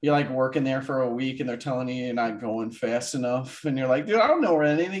you're like working there for a week and they're telling you you're not going fast enough, and you're like, dude, I don't know where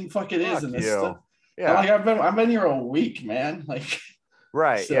anything fucking is Fuck in this you. stuff. Yeah. Like I've been here a week, man. Like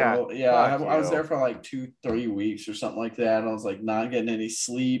Right. so yeah. I was you. there for like 2-3 weeks or something like that. And I was like not getting any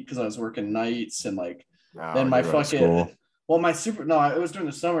sleep because I was working nights and like No, then my you were at fucking school. well my super no it was during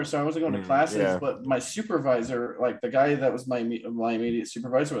the summer, so I wasn't going to classes, yeah. but my supervisor, like the guy that was my immediate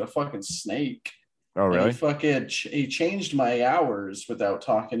supervisor, was a fucking snake. Oh, And really? he fucking he changed my hours without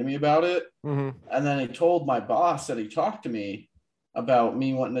talking to me about it. Mm-hmm. And then he told my boss that he talked to me about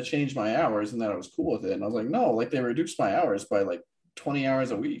me wanting to change my hours and that I was cool with it. And I was like, no, like they reduced my hours by like 20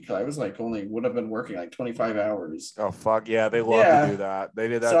 hours a week. I was like only would have been working like 25 hours. Oh, fuck. Yeah, they love Yeah. to do that. They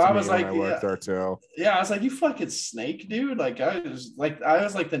did that So to I me was when like, I worked there, too. Yeah, I was like, you fucking snake, dude. Like I was like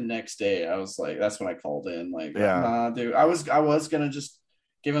the next day, I was like, that's when I called in. Like, Yeah. nah, dude. I was gonna just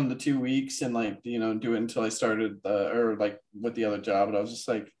give him the 2 weeks and like, you know, do it until I started or like with the other job. But I was just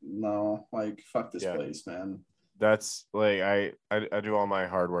like, no, like fuck this Yeah. place, man. That's like I do all my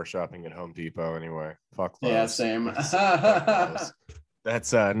hardware shopping at Home Depot anyway. Fuck Lowe's. Yeah, same. Fuck Lowe's.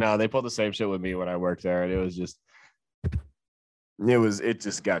 That's no, they pulled the same shit with me when I worked there, and it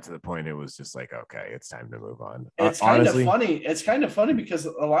just got to the point. It was just like, okay, it's time to move on. It's kind Honestly, of funny. It's kind of funny because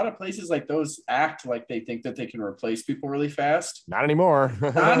a lot of places like those act like they think that they can replace people really fast. not anymore.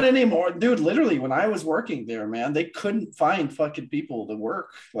 Not anymore, dude. Literally, when I was working there, man, they couldn't find fucking people to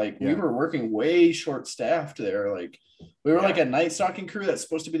work. Like we Yeah. were working way short staffed there. Like we were Yeah. like a night stalking crew that's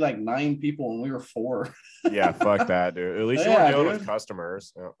supposed to be like 9 people, and we were 4. Yeah, fuck that, dude. At least you Yeah, were dealing dude. with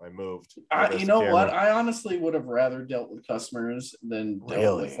customers. Oh, I moved. You know what? I honestly would have rather dealt with customers than dealt with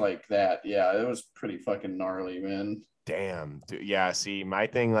Really? like that. Yeah, it was pretty fucking gnarly, man. Damn, dude. Yeah, see, my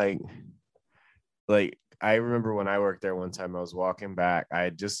thing, like I remember when I worked there one time, I was walking back. I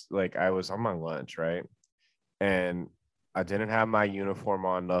was on my lunch, right? And I didn't have my uniform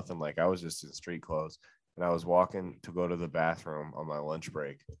on, nothing. Like I was just in street clothes. And I was walking to go to the bathroom on my lunch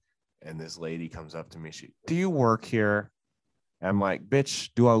break. And this lady comes up to me. "Do you work here?" And I'm like,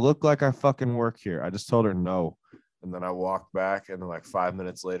 "Bitch, do I look like I fucking work here?" I just told her no. And then I walked back, and then like 5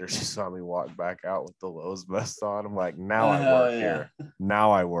 minutes later, she saw me walk back out with the Lowe's vest on. I'm like, now I Hell work yeah. here.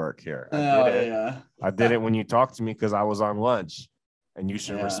 Now I work here. I Oh did it. yeah. I did it when you talked to me because I was on lunch, and you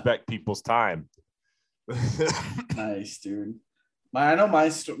should Yeah. respect people's time. Nice, dude. I know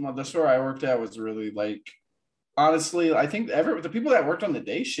the store I worked at was really like, honestly, I think the people that worked on the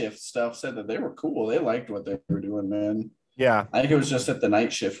day shift stuff said that they were cool. They liked what they were doing, man. Yeah, I think it was just that the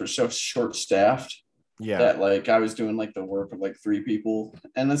night shift was so short staffed yeah, that like I was doing like the work of like 3 people.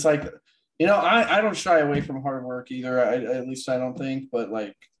 And it's like, you know, I don't shy away from hard work either. At least I don't think, but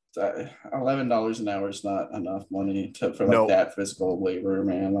like $11 an hour is not enough money for like No. that physical labor,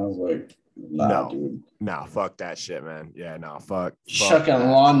 man. I was like, nah, No. dude. no, fuck that shit, man. Yeah, no, fuck Shucking that.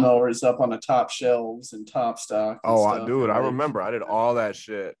 lawnmowers up on the top shelves and top stock. And Oh, stuff. dude, I Like, remember I did all that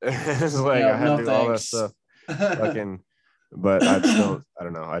shit. It's like yeah, I had no to do all that thanks. stuff. Fucking, but I still, I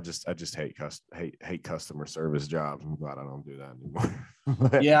don't know. I just hate customer service jobs. I'm glad I don't do that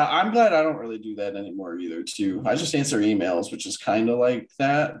anymore. Yeah, I'm glad I don't really do that anymore either, too. I just answer emails, which is kind of like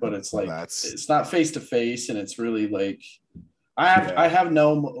that, but it's like it's not face to face, and it's really like I have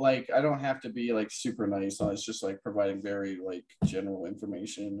no like I don't have to be like super nice. It's just like providing very like general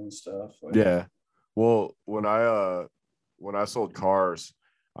information and stuff. Like, yeah. Well, when I sold cars,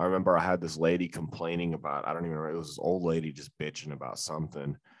 I remember I had this lady complaining about, I don't even know, it was this old lady just bitching about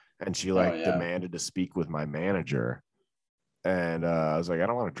something. And she demanded to speak with my manager. And I was like, I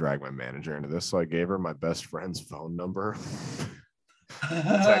don't want to drag my manager into this. So I gave her my best friend's phone number.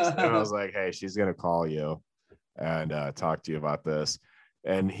 Texted him. I was like, hey, she's going to call you and talk to you about this.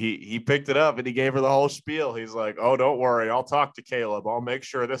 And he picked it up and he gave her the whole spiel. He's like, oh, don't worry. I'll talk to Caleb. I'll make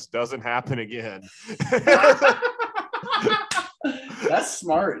sure this doesn't happen again. That's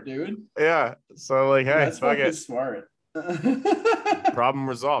smart, dude. Yeah. So like, hey, That's fuck fucking it. smart. Problem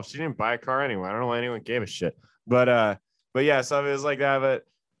resolved. She didn't buy a car anyway. I don't know why anyone gave a shit. But yeah, so it was like that. But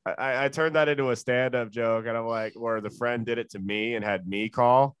I turned that into a stand-up joke, and I'm like, where the friend did it to me and had me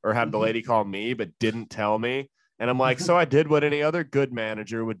call, or had the lady call me, but didn't tell me. And I'm like, so I did what any other good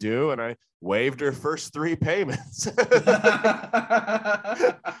manager would do, and I waived her first 3 payments. What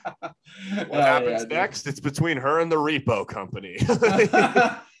happens next? It's between her and the repo company.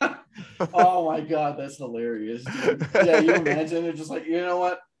 Oh my God, that's hilarious, dude. Yeah, you imagine they're just like, you know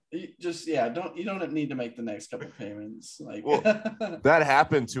what? You don't need to make the next couple payments. Like, well, that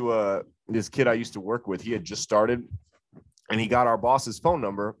happened to this kid I used to work with. He had just started, and he got our boss's phone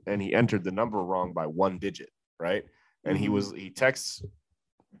number, and he entered the number wrong by 1 digit, right? And he texts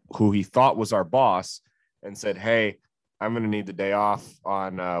who he thought was our boss and said, "Hey, I'm going to need the day off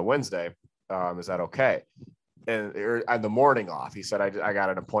on Wednesday. Is that okay?" And the morning off. He said, I got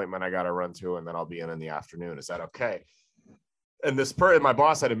an appointment I got to run to, and then I'll be in the afternoon. Is that okay? And my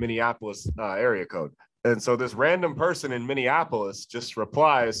boss had a Minneapolis area code. And so this random person in Minneapolis just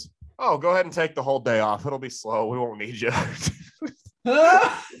replies, "Oh, go ahead and take the whole day off. It'll be slow. We won't need you."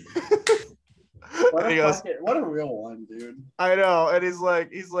 What a real one, dude. I know. And he's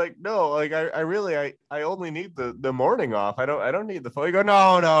like, no, like I only need the morning off. I don't need the phone. You go,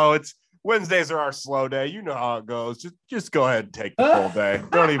 no, it's Wednesdays are our slow day. You know how it goes. Just go ahead and take the full day.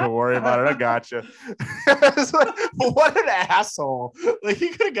 Don't even worry about it. I got you. It's like, what an asshole. Like, he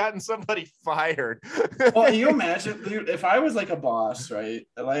could have gotten somebody fired. Well, you imagine, dude, if I was like a boss, right?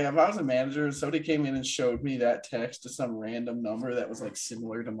 Like, if I was a manager and somebody came in and showed me that text to some random number that was like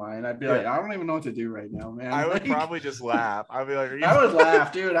similar to mine, I'd be like, I don't even know what to do right now, man. I would probably just laugh. I'd be like, I would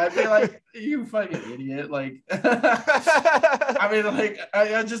laugh, dude. I'd be like, you fucking idiot. Like, I mean, like,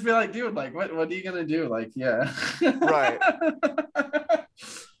 I'd just be like, dude, like, what are you gonna do? Like, yeah. Right.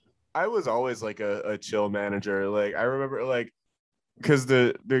 I was always like a chill manager. Like, I remember, like, because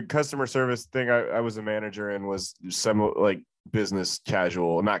the customer service thing I was a manager in was some like business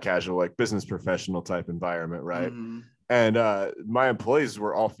casual, not casual, like business professional type environment, right? And my employees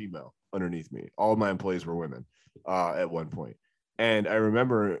were all female underneath me. All of my employees were women at one point. And I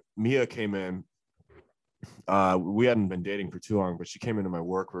remember Mia came in. We hadn't been dating for too long, but she came into my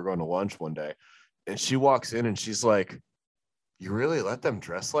work. We were going to lunch one day, and she walks in and she's like, "You really let them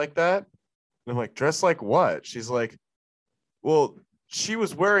dress like that?" And I'm like, "Dress like what?" She's like, "Well, she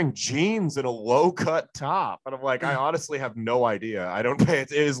was wearing jeans and a low-cut top." And I'm like, I honestly have no idea. I don't pay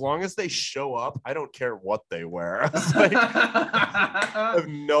it. As long as they show up, I don't care what they wear. I was like, I have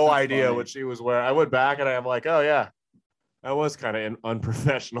no idea what she was wearing. I went back and I'm like, oh yeah, that was kind of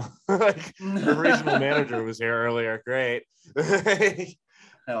unprofessional. Like, the regional manager was here earlier. Great.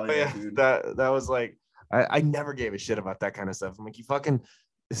 Hell yeah, dude. That was like, I never gave a shit about that kind of stuff. I'm like, you fucking,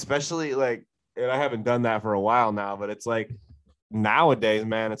 especially like, and I haven't done that for a while now, but it's like, nowadays,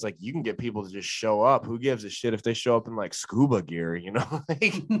 man, it's like you can get people to just show up. Who gives a shit if they show up in like scuba gear, you know?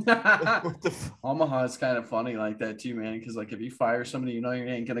 Like, Omaha is kind of funny like that too, man, because like if you fire somebody, you know you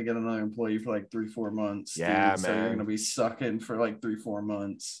ain't gonna get another employee for like 3-4 months. Yeah, dude. man. So you're gonna be sucking for like 3-4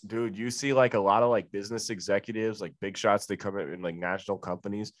 months. Dude, you see like a lot of like business executives, like big shots, they come in like national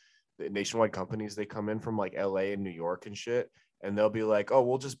companies, nationwide companies, they come in from like LA and New York and shit. And they'll be like, "Oh,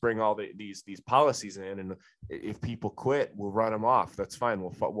 we'll just bring all these policies in, and if people quit, we'll run them off. That's fine.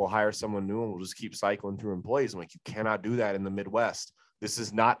 We'll hire someone new, and we'll just keep cycling through employees." I'm like, you cannot do that in the Midwest. This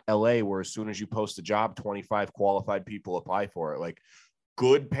is not LA, where as soon as you post a job, 25 qualified people apply for it. Like,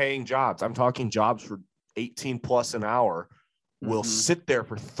 good paying jobs. I'm talking jobs for 18 plus an hour will sit there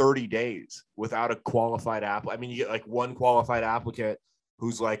for 30 days without a qualified applicant. I mean, you get like one qualified applicant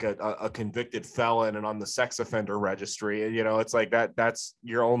who's like a convicted felon and on the sex offender registry. And, you know, it's like that's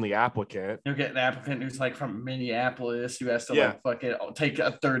your only applicant. You'll get an applicant who's like from Minneapolis who has to like fucking take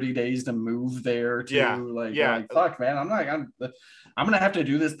 30 days to move there too. Like, fuck, man, I'm gonna have to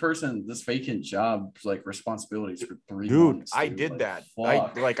do this vacant job like responsibilities for 3 months. I did that.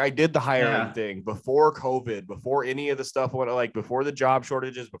 I did the hiring thing before COVID, before any of the stuff went, like before the job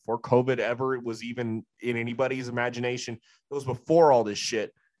shortages, before COVID ever was even in anybody's imagination. It was before all this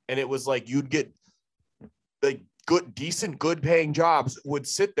shit. And it was like, you'd get like good paying jobs would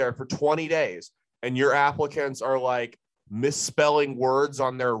sit there for 20 days and your applicants are like misspelling words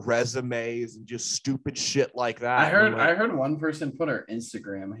on their resumes and just stupid shit like that. I heard one person put her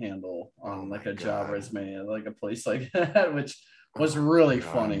Instagram handle on like a job resume at like a place like that, which was really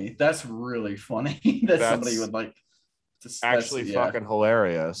funny. That's really funny that somebody would like. Fucking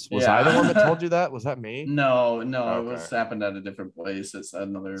hilarious. Was I the one that told you that? Was that me? No, okay. It was happened at a different place. It's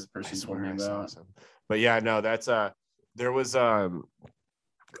another person told me about. But yeah, no, that's there was I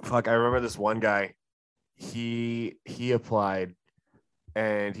remember this one guy. He applied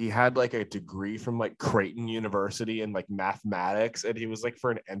and he had like a degree from like Creighton University in like mathematics, and he was like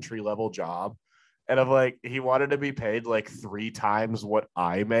for an entry-level job. And I'm like, he wanted to be paid like 3 times what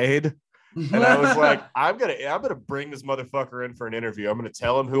I made. And I was like, I'm gonna bring this motherfucker in for an interview. I'm gonna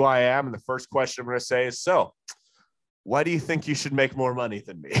tell him who I am, and the first question I'm gonna say is, so why do you think you should make more money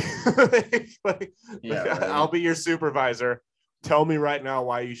than me? Right. I'll be your supervisor. Tell me right now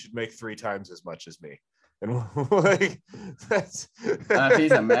why you should make 3 times as much as me. And like, that's if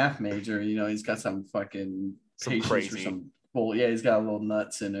he's a math major, he's got some fucking some patience crazy. for some bull. Yeah, he's got a little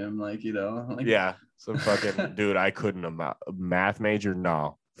nuts in him, like yeah, some fucking dude. I couldn't math major.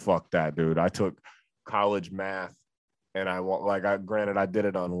 No, fuck that, dude. I took college math, and granted I did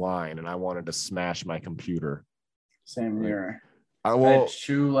it online, and I wanted to smash my computer. Same here. I had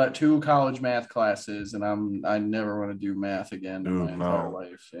two college math classes, and I never want to do math again in my entire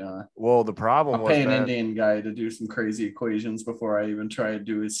life. Yeah. Well, the problem I'll pay an Indian guy to do some crazy equations before I even try to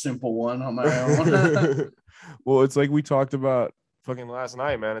do a simple one on my own. Well, it's like we talked about fucking last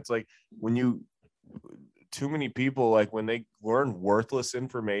night, man. It's like too many people, like when they learn worthless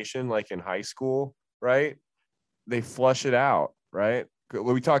information, like in high school, right? They flush it out, right?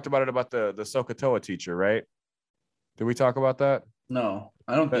 We talked about it about the SOHCAHTOA teacher, right? Did we talk about that? No,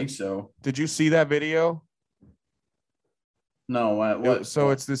 I don't think so. Did you see that video? No, what?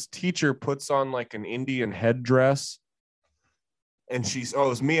 It's this teacher puts on like an Indian headdress, and it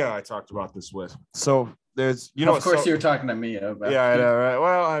was Mia I talked about this with. So there's, of course you're talking to Mia about. Yeah, I know, right?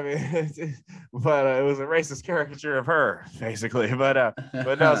 Well, I mean, but it was a racist caricature of her, basically. But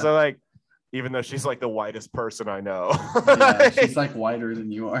no, so like, even though she's like the whitest person I know. Yeah, she's like whiter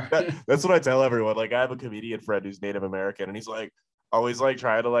than you are. That's what I tell everyone. Like, I have a comedian friend who's Native American, and he's like always like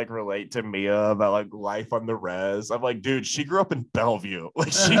trying to like relate to Mia about like life on the res. I'm like, dude, she grew up in Bellevue.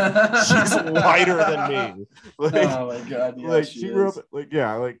 Like she's whiter than me. Like, oh my god, yeah, like she grew up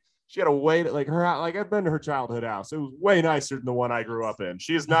like she had a way to, like her, like I've been to her childhood house. It was way nicer than the one I grew up in.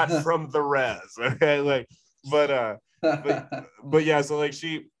 She is not from the res. Okay, like, but yeah, so like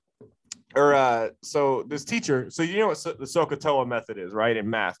so this teacher, so you know what the SOHCAHTOA method is, right? In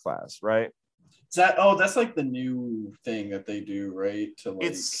math class, right? That's like the new thing that they do, right?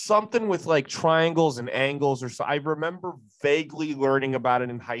 It's something with like triangles and angles, or so. I remember vaguely learning about it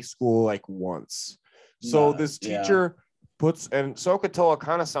in high school, like once. So this teacher and SOHCAHTOA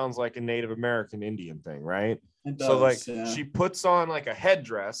kind of sounds like a Native American Indian thing, right? It does, so like she puts on like a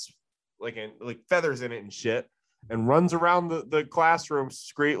headdress, like feathers in it and shit, and runs around the classroom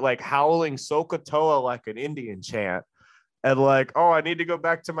like howling SOHCAHTOA like an Indian chant. And like, oh, I need to go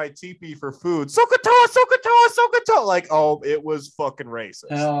back to my teepee for food. SOHCAHTOA, SOHCAHTOA, SOHCAHTOA. Like, oh, it was fucking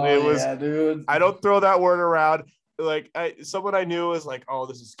racist. Yeah, dude. I don't throw that word around. Like, someone I knew was like, oh,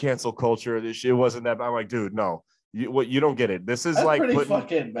 this is cancel culture. This shit wasn't that bad. I'm like, dude, no. You don't get it. This is That's like pretty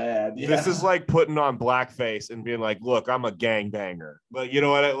fucking bad. Yeah. This is like putting on blackface and being like, look, I'm a gangbanger. But you know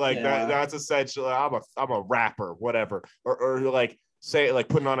what? That's essentially I'm a rapper, whatever. Or like say like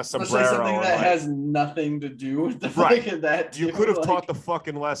putting on a sombrero. Something that has nothing to do with the fucking that. You could have taught the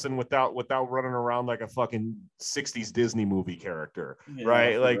fucking lesson without running around like a fucking 60s Disney movie character,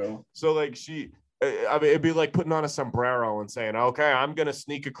 right? Like real. So like I mean, it'd be like putting on a sombrero and saying, okay, I'm going to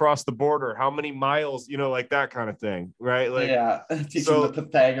sneak across the border. How many miles, like that kind of thing. Right. Like, teaching the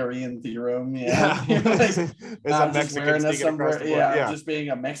Pythagorean theorem. Yeah. Like, I'm just wearing a sombrero. Yeah. Just being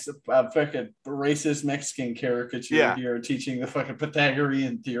a fucking racist Mexican caricature here, teaching the fucking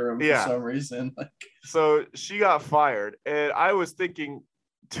Pythagorean theorem for some reason. Like, so she got fired. And I was thinking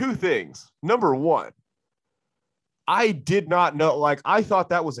 2 things. Number 1, I did not know, like, I thought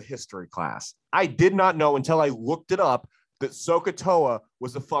that was a history class. I did not know until I looked it up that SOHCAHTOA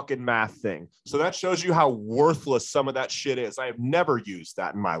was a fucking math thing. So that shows you how worthless some of that shit is. I have never used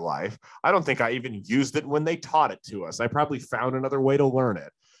that in my life. I don't think I even used it when they taught it to us. I probably found another way to learn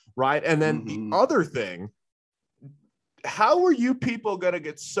it, right? And then the other thing, how are you people going to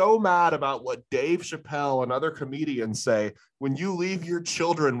get so mad about what Dave Chappelle and other comedians say when you leave your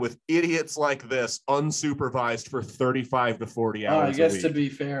children with idiots like this unsupervised for 35 to 40 hours I guess to be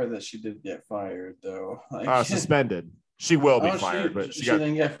fair that she did get fired, though. Like, suspended. She will be fired, but she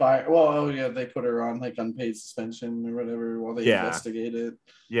didn't get fired. Well, they put her on like unpaid suspension or whatever while they investigate it.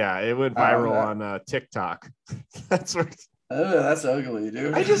 Yeah, it went viral on TikTok. That's right. That's ugly,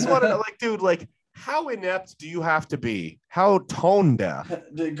 dude. I just want to like, dude, like, how inept do you have to be? How tone deaf?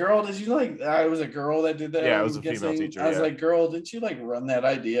 Did you like? I was a girl that did that. Yeah, it was a female teacher. I was like, girl, didn't you like run that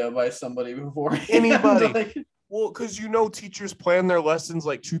idea by somebody before? Anybody? Like, Well, because teachers plan their lessons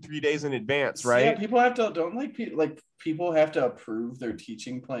like 2-3 days in advance, right? Yeah, people have to people have to approve their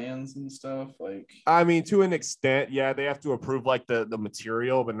teaching plans and stuff. Like, I mean, to an extent, yeah, they have to approve like the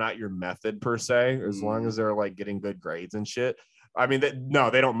material, but not your method per se, as long as they're like getting good grades and shit. I mean, they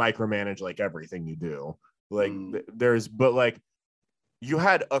don't micromanage like everything you do. Like but like you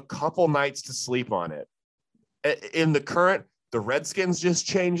had a couple nights to sleep on it. In the Redskins just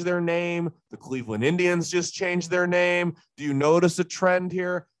changed their name. The Cleveland Indians just changed their name. Do you notice a trend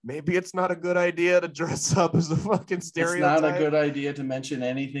here? Maybe it's not a good idea to dress up as a fucking stereotype. It's not a good idea to mention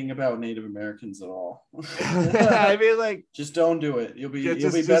anything about Native Americans at all. I mean, like, just don't do it. You'll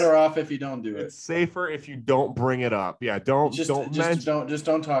be better off if you don't do it. It's safer if you don't bring it up. Yeah, don't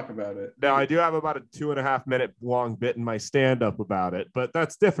talk about it. Now, I do have about a 2.5 minute long bit in my stand-up about it, but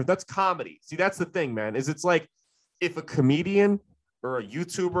that's different. That's comedy. See, that's the thing, man. It's like, if a comedian or a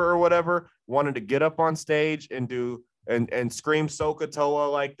YouTuber or whatever wanted to get up on stage and do and scream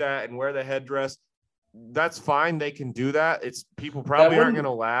SOHCAHTOA like that and wear the headdress, that's fine. They can do that. It's people probably aren't going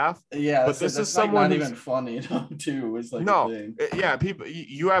to laugh. Yeah, but this is someone not even funny too. It's like yeah, people.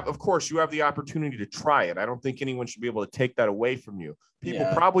 You have the opportunity to try it. I don't think anyone should be able to take that away from you. People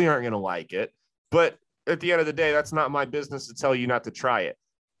probably aren't going to like it, but at the end of the day, that's not my business to tell you not to try it.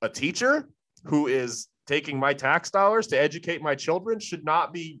 A teacher who is taking my tax dollars to educate my children should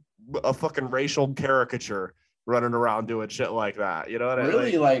not be a fucking racial caricature running around doing shit like that. You know what I mean?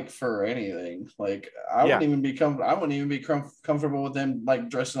 Really, like for anything. Like I wouldn't even be comfortable with them like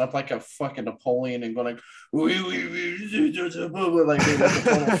dressing up like a fucking Napoleon and going like like a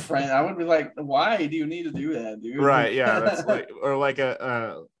total friend. I would be like, why do you need to do that, dude? Right? Yeah, that's like or like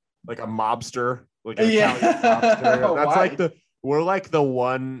a mobster, like an Italian mobster. That's like we're like the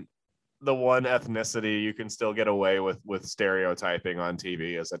one ethnicity you can still get away with stereotyping on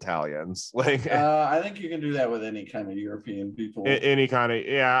TV as Italians. Like, I think you can do that with any kind of European people. Any kind of,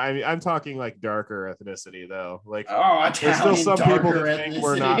 yeah. I mean, I'm talking like darker ethnicity though. Like, Italian, there's still some people that ethnicity. think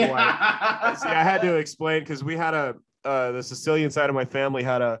we're not white. See, I had to explain because we had the Sicilian side of my family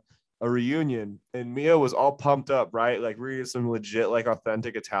had a reunion, and Mia was all pumped up, right? Like we're eating some legit, like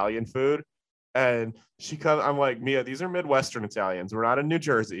authentic Italian food. And I'm like, Mia, these are Midwestern Italians. We're not in New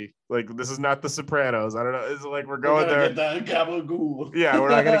Jersey. Like, this is not the Sopranos. I don't know. It's like, we're going there. Get the gabagool. Yeah,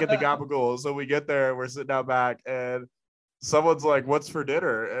 we're not going to get the gabagool. So we get there, we're sitting out back, and someone's like, what's for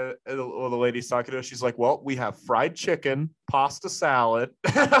dinner? And the lady's talking to us. She's like, well, we have fried chicken, pasta salad.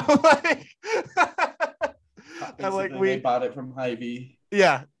 I'm like, we bought it from Hy-Vee.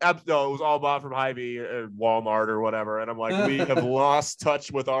 Yeah, no, it was all bought from Hy-Vee or Walmart or whatever. And I'm like, we have lost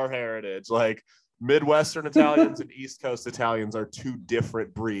touch with our heritage. Like Midwestern Italians and East Coast Italians are two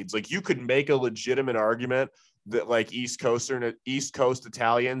different breeds. Like you could make a legitimate argument that like East Coast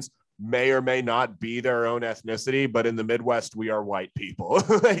Italians may or may not be their own ethnicity, but in the Midwest, we are white people.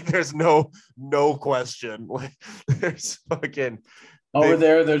 Like there's no question. Like there's fucking... Over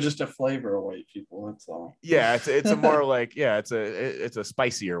there, they're just a flavor of white people. That's all. Yeah, it's a more like it's a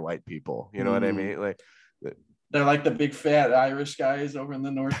spicier white people. You know what I mean? Like they're like the big fat Irish guys over in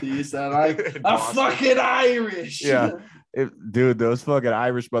the Northeast that I'm fucking Irish. Yeah, dude, those fucking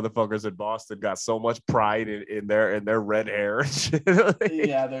Irish motherfuckers in Boston got so much pride in their red hair.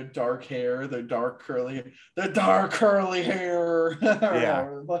 Yeah, their dark hair, their dark curly hair. Yeah,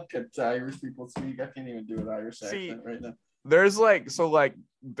 look at Irish people speak. I can't even do an Irish accent right now. There's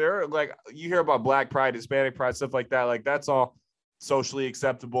they're like you hear about Black pride, Hispanic pride, stuff like that. Like that's all socially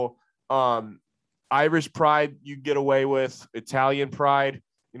acceptable. Irish pride you get away with. Italian pride,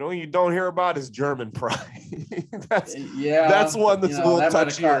 you don't hear about is German pride. that's one that's a little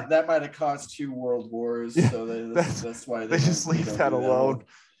touchier. That might have caused 2 world wars. Yeah, so that's why they just leave that alone.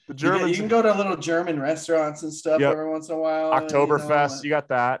 The Germans, you can go to little German restaurants and stuff every once in a while. Oktoberfest, you got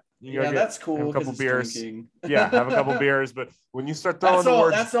that. That's cool. Have a couple beers. Yeah, have a couple beers. But when you start throwing the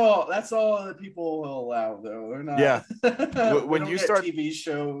words, that's all that people will allow, though. They're not. Yeah. When you start TV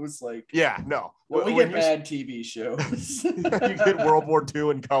shows, like we get bad TV shows. You get World War II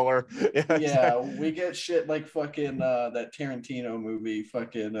in color. Yeah, we get shit like fucking that Tarantino movie,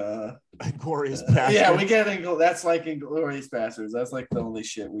 fucking Inglourious Basterds. Yeah, we get that's like Inglourious Basterds. That's like the only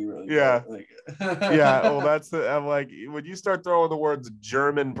shit we really get. Like. Yeah. Well, I'm like when you start throwing the words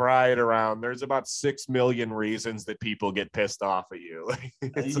German pride around, there's about 6 million reasons that people get pissed off at you.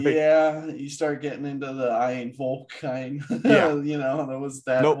 You start getting into the Ein Volk kind. Yeah. That was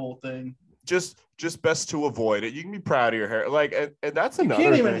that whole thing. Just best to avoid it. You can be proud of your hair. Like, and that's another. You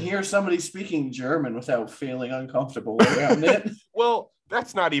can't even hear somebody speaking German without feeling uncomfortable around it. Well,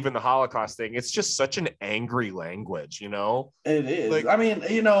 that's not even the Holocaust thing. It's just such an angry language, It is. Like, I mean,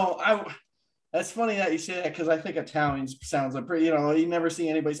 That's funny that you say that because I think Italian sounds like pretty. You never see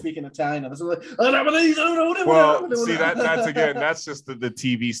anybody speaking Italian. It's like, well, see that's just the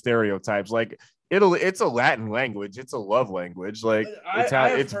TV stereotypes. Like it's a Latin language. It's a love language. Like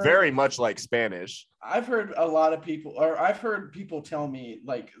it's very much like Spanish. I've heard a lot of people, or I've heard people tell me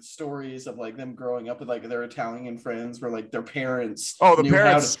like stories of like them growing up with like their Italian friends, where like their parents,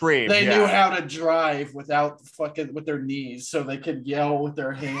 scream. They knew how to drive with their knees, so they could yell with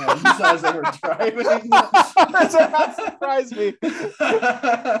their hands as they were driving. That surprised me.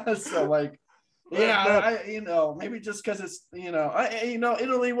 So like, yeah, maybe just because it's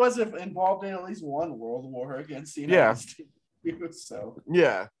Italy was involved in at least one world war against the United States. So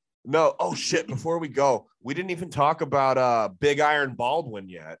yeah. No, oh shit, before we go, we didn't even talk about Big Iron Baldwin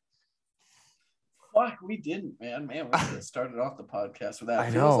yet. Fuck, we didn't, man. We should have started off the podcast with that. I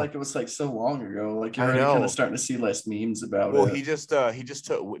It know. feels like it was like so long ago. Like you're already kind of starting to see less memes about it. Well, he just took,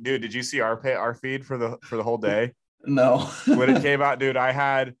 dude, did you see our feed for the whole day? No. When it came out, dude, I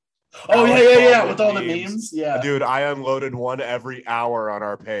had Oh yeah, with all the memes. Yeah. Dude, I unloaded one every hour on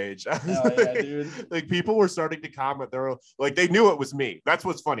our page. Yeah, dude. Like people were starting to comment. They were like, they knew it was me. That's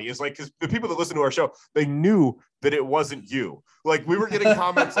what's funny. Is like, because the people that listen to our show, they knew that it wasn't you. Like we were getting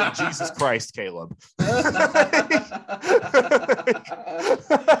comments like, Jesus Christ, Caleb.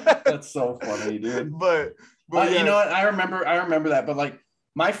 That's so funny, dude. But yeah. You know what? I remember that, but like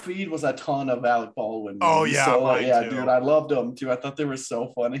my feed was a ton of Alec Baldwin memes. Oh yeah, so, too. Dude, I loved them too. I thought they were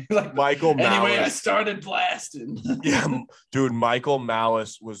so funny. Like Michael Malice. Anyway, I started blasting. Yeah, dude, Michael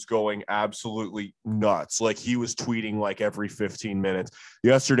Malice was going absolutely nuts. Like he was tweeting like every 15 minutes.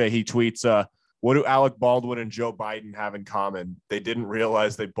 Yesterday he tweets, what do Alec Baldwin and Joe Biden have in common? They didn't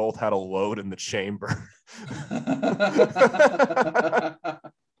realize they both had a load in the chamber.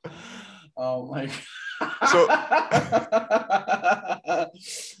 Oh my God. So I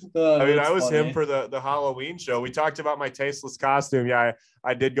was funny. him for the Halloween show. We talked about my tasteless costume. Yeah,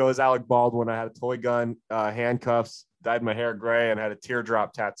 I did go as Alec Baldwin. I had a toy gun, handcuffs, dyed my hair gray, and had a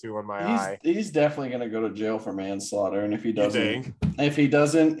teardrop tattoo on my eye. He's definitely gonna go to jail for manslaughter, and if he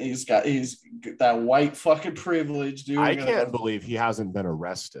doesn't, he's got that white fucking privilege, dude. I can't believe he hasn't been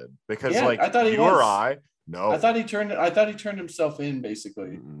arrested because I thought he was. No, I thought he turned himself in,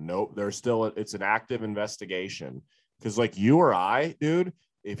 basically. Nope, it's an active investigation because like you or I, dude,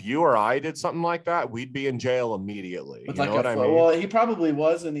 if you or I did something like that, we'd be in jail immediately. You know what I mean? Well, he probably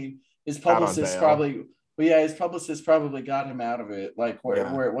was, and his publicist probably got him out of it, like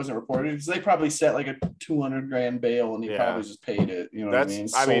where it wasn't reported, because they probably set like a $200,000 bail, and he probably just paid it. You know what I mean?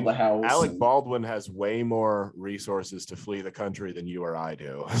 Sold the house. Alec Baldwin has way more resources to flee the country than you or I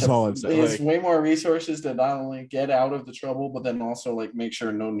do. That's all I'm saying. He has way more resources to not only get out of the trouble, but then also like make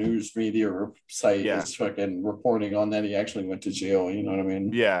sure no news media or site is fucking reporting on that he actually went to jail. You know what I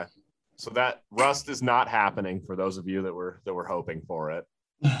mean? Yeah. So that rust is not happening for those of you that were hoping for it.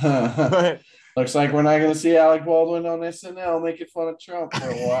 Looks like we're not going to see Alec Baldwin on SNL making fun of Trump for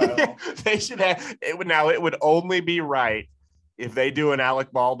a while. They should have it. It would only be right if they do an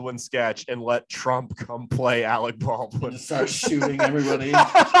Alec Baldwin sketch and let Trump come play Alec Baldwin. Just start shooting everybody.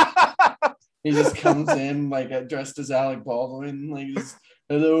 He just comes in like dressed as Alec Baldwin, like,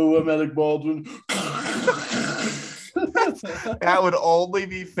 hello, I'm Alec Baldwin. That would only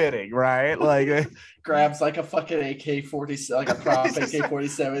be fitting, right? Like grabs like a fucking AK-47, like a prop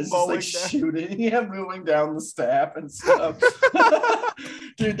AK-47, is just like shooting, moving down the staff and stuff.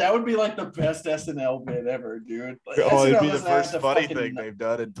 Dude, that would be like the best SNL bit ever, dude. Like, it'd be the first funny thing they've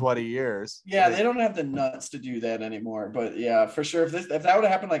done in 20 years. Yeah, they don't have the nuts to do that anymore. But yeah, for sure, if that would have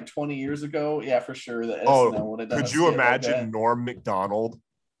happened like 20 years ago, yeah, for sure that SNL would have done. Could you imagine like Norm Macdonald?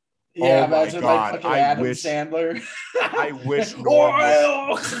 Yeah, imagine like fucking Adam Sandler. I wish Norm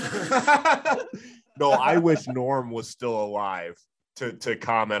was... No, I wish Norm was still alive to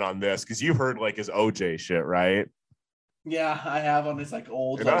comment on this, because you've heard like his OJ shit, right? Yeah, I have, on this like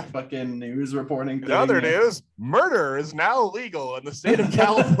old fucking news reporting thing. In other news, murder is now illegal in the state of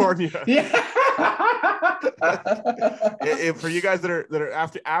California. For you guys that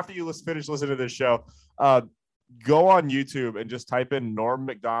are after you finish listening to this show, go on YouTube and just type in Norm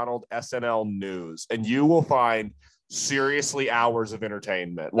Macdonald SNL news, and you will find seriously hours of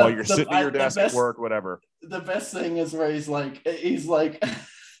entertainment while you're sitting at your desk at work, whatever. The best thing is where he's like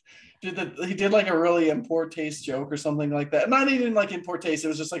he did like a really in poor taste joke or something like that. Not even like in poor taste, it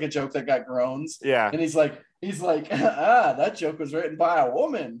was just like a joke that got groans. Yeah. And he's like, that joke was written by a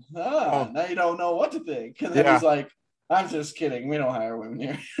woman. Now you don't know what to think. And then he's like, I'm just kidding. We don't hire women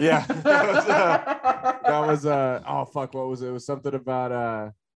here. Yeah. That was oh fuck, what was it? It was something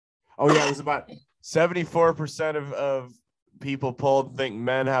about it was about 74% of people polled think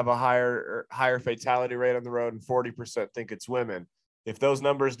men have a higher fatality rate on the road, and 40% think it's women. If those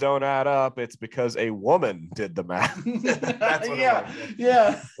numbers don't add up, it's because a woman did the math. That's what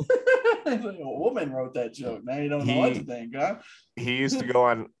yeah. A woman wrote that joke. Now you don't know what to think, huh? He used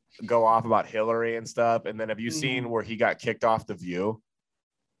to go off about Hillary and stuff. And then have you seen where he got kicked off The View?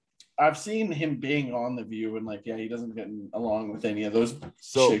 I've seen him being on The View, and he doesn't get along with any of those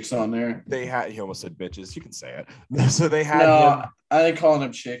chicks on there. He almost said bitches. You can say it. So they had him. I think calling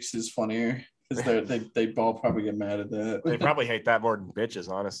them chicks is funnier because they all probably get mad at that. They probably hate that more than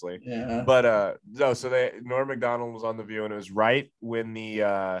bitches, honestly. Yeah. But Norm Macdonald was on The View, and it was right when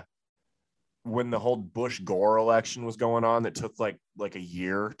the whole Bush Gore election was going on that took like a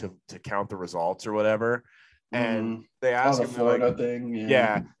year to count the results or whatever. And they asked him, the Florida thing.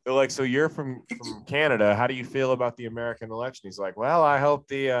 Yeah. They're like, so you're from Canada. How do you feel about the American election? He's like, well, I hope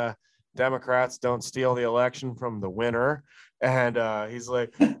the Democrats don't steal the election from the winner. And he's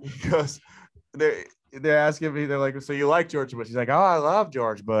like, he goes, they ask him, they're like, so you like George Bush? He's like, oh, I love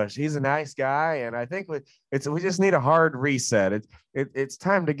George Bush. He's a nice guy. And I think we just need a hard reset. It's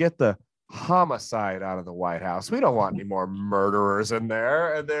time to get the homicide out of the White House. We don't want any more murderers in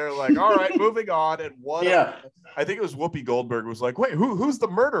there. And they're like, all right, moving on. And I think it was Whoopi Goldberg was like, wait, who's the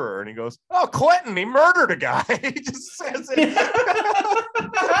murderer? And he goes, oh, Clinton, he murdered a guy. He just says it. He's like,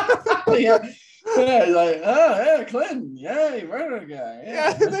 oh yeah, Clinton, yeah, he murdered a guy.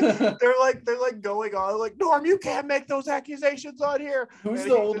 Yeah. they're like going on like, Norm, you can't make those accusations on here. Who's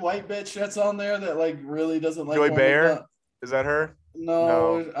the old white bitch that's on there that like really doesn't like Joy Behar? Is that her?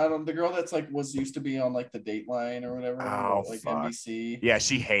 No, I don't. The girl that's like used to be on like the Dateline or whatever. Oh, like fuck. NBC. Yeah,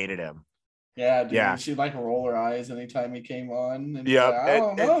 she hated him. Yeah, dude. Yeah. She'd like roll her eyes anytime he came on. And I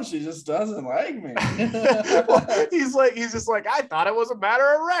don't know. She just doesn't like me. Well, he's just like, I thought it was a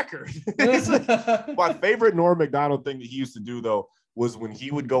matter of record. My favorite Norm Macdonald thing that he used to do though was when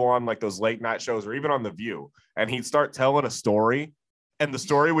he would go on like those late night shows or even on The View, and he'd start telling a story. And the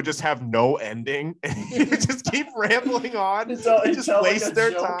story would just have no ending. And he would just keep rambling on. Just waste their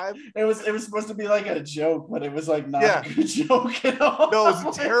time. It was supposed to be like a joke, but it was like not a good joke at all. No, it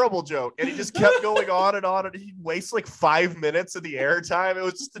was a terrible joke. And he just kept going on, and he'd waste like 5 minutes of the airtime. It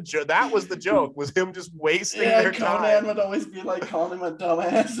was just a joke. That was the joke, was him just wasting their time. Conan would always be like calling him a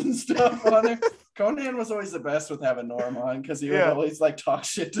dumbass and stuff on it. Conan was always the best with having Norm on because he would always like talk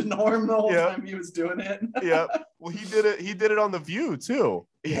shit to Norm the whole time he was doing it. Yeah. Well, he did it on The View too.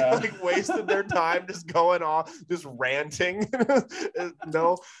 He like wasted their time just going off, just ranting.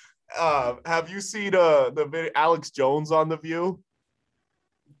 No. Have you seen the video Alex Jones on The View?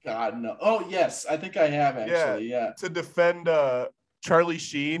 God, no. Oh, yes. I think I have actually. Yeah. To defend Charlie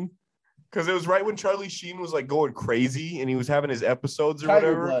Sheen. Because it was right when Charlie Sheen was like going crazy and he was having his episodes or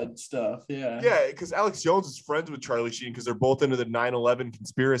whatever. Blood stuff, yeah. Yeah, because Alex Jones is friends with Charlie Sheen because they're both into the 9/11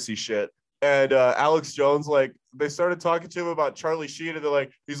 conspiracy shit. And Alex Jones, like, they started talking to him about Charlie Sheen, and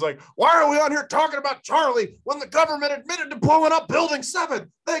he's like, why are we on here talking about Charlie when the government admitted to blowing up Building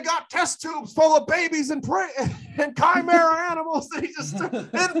 7? They got test tubes full of babies and chimera animals. And he just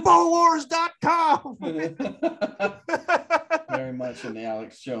Infowars.com. Very much in the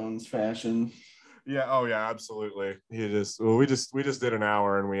Alex Jones fashion. Yeah. Oh, yeah. Absolutely. We just did an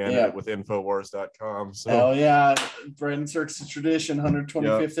hour and we ended it with Infowars.com. So. Oh yeah, Bread and Circus tradition,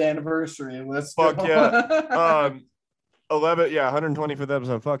 125th anniversary. Let's fuck yeah. 125th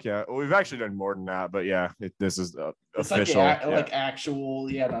episode. Fuck yeah. Well, we've actually done more than that, but yeah, this is official. Like actual,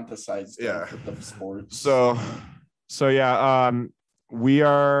 not the side stuff with the sports. So yeah. We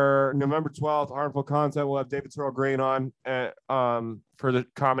are November 12th. Harmful Content. We'll have David Terrell Green on for the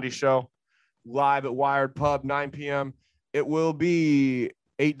comedy show. Live at Wired Pub, 9 p.m. It will be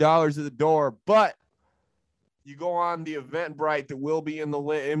 $8 at the door, but you go on the Eventbrite that will be in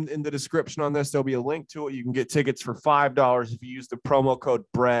the description on this. There'll be a link to it. You can get tickets for $5 if you use the promo code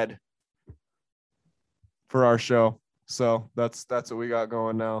BREAD for our show. So that's what we got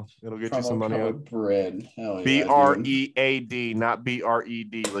going now. It'll get you some money. BREAD. BREAD, not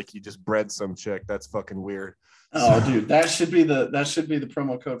BRED. Like you just bred some chick. That's fucking weird. Oh, dude, that should be the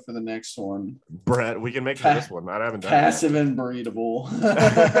promo code for the next one. Brett, we can make it this one. I haven't done passive and breedable.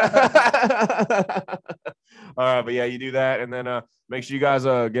 All right, but yeah, you do that, and then make sure you guys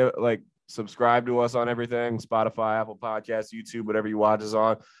subscribe to us on everything: Spotify, Apple Podcasts, YouTube, whatever you watch us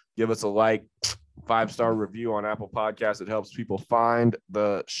on. Give us a 5-star review on Apple Podcasts. It helps people find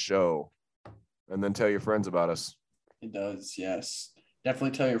the show, and then tell your friends about us. It does, yes.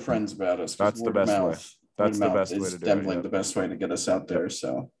 Definitely tell your friends about us. That's the best way. That's the best way to do it. Definitely the best way to get us out there.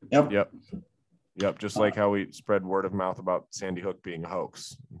 So, yep. Just like how we spread word of mouth about Sandy Hook being a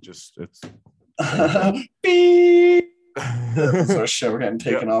hoax. It's. Beep. That's our show. We're getting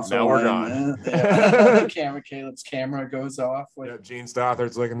taken off. Now we're done. Yeah. Caleb's camera goes off. Gene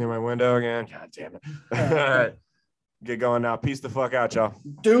Stothard's looking through my window again. God damn it. All right. Get going now. Peace the fuck out, y'all.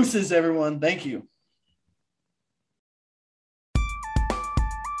 Deuces, everyone. Thank you.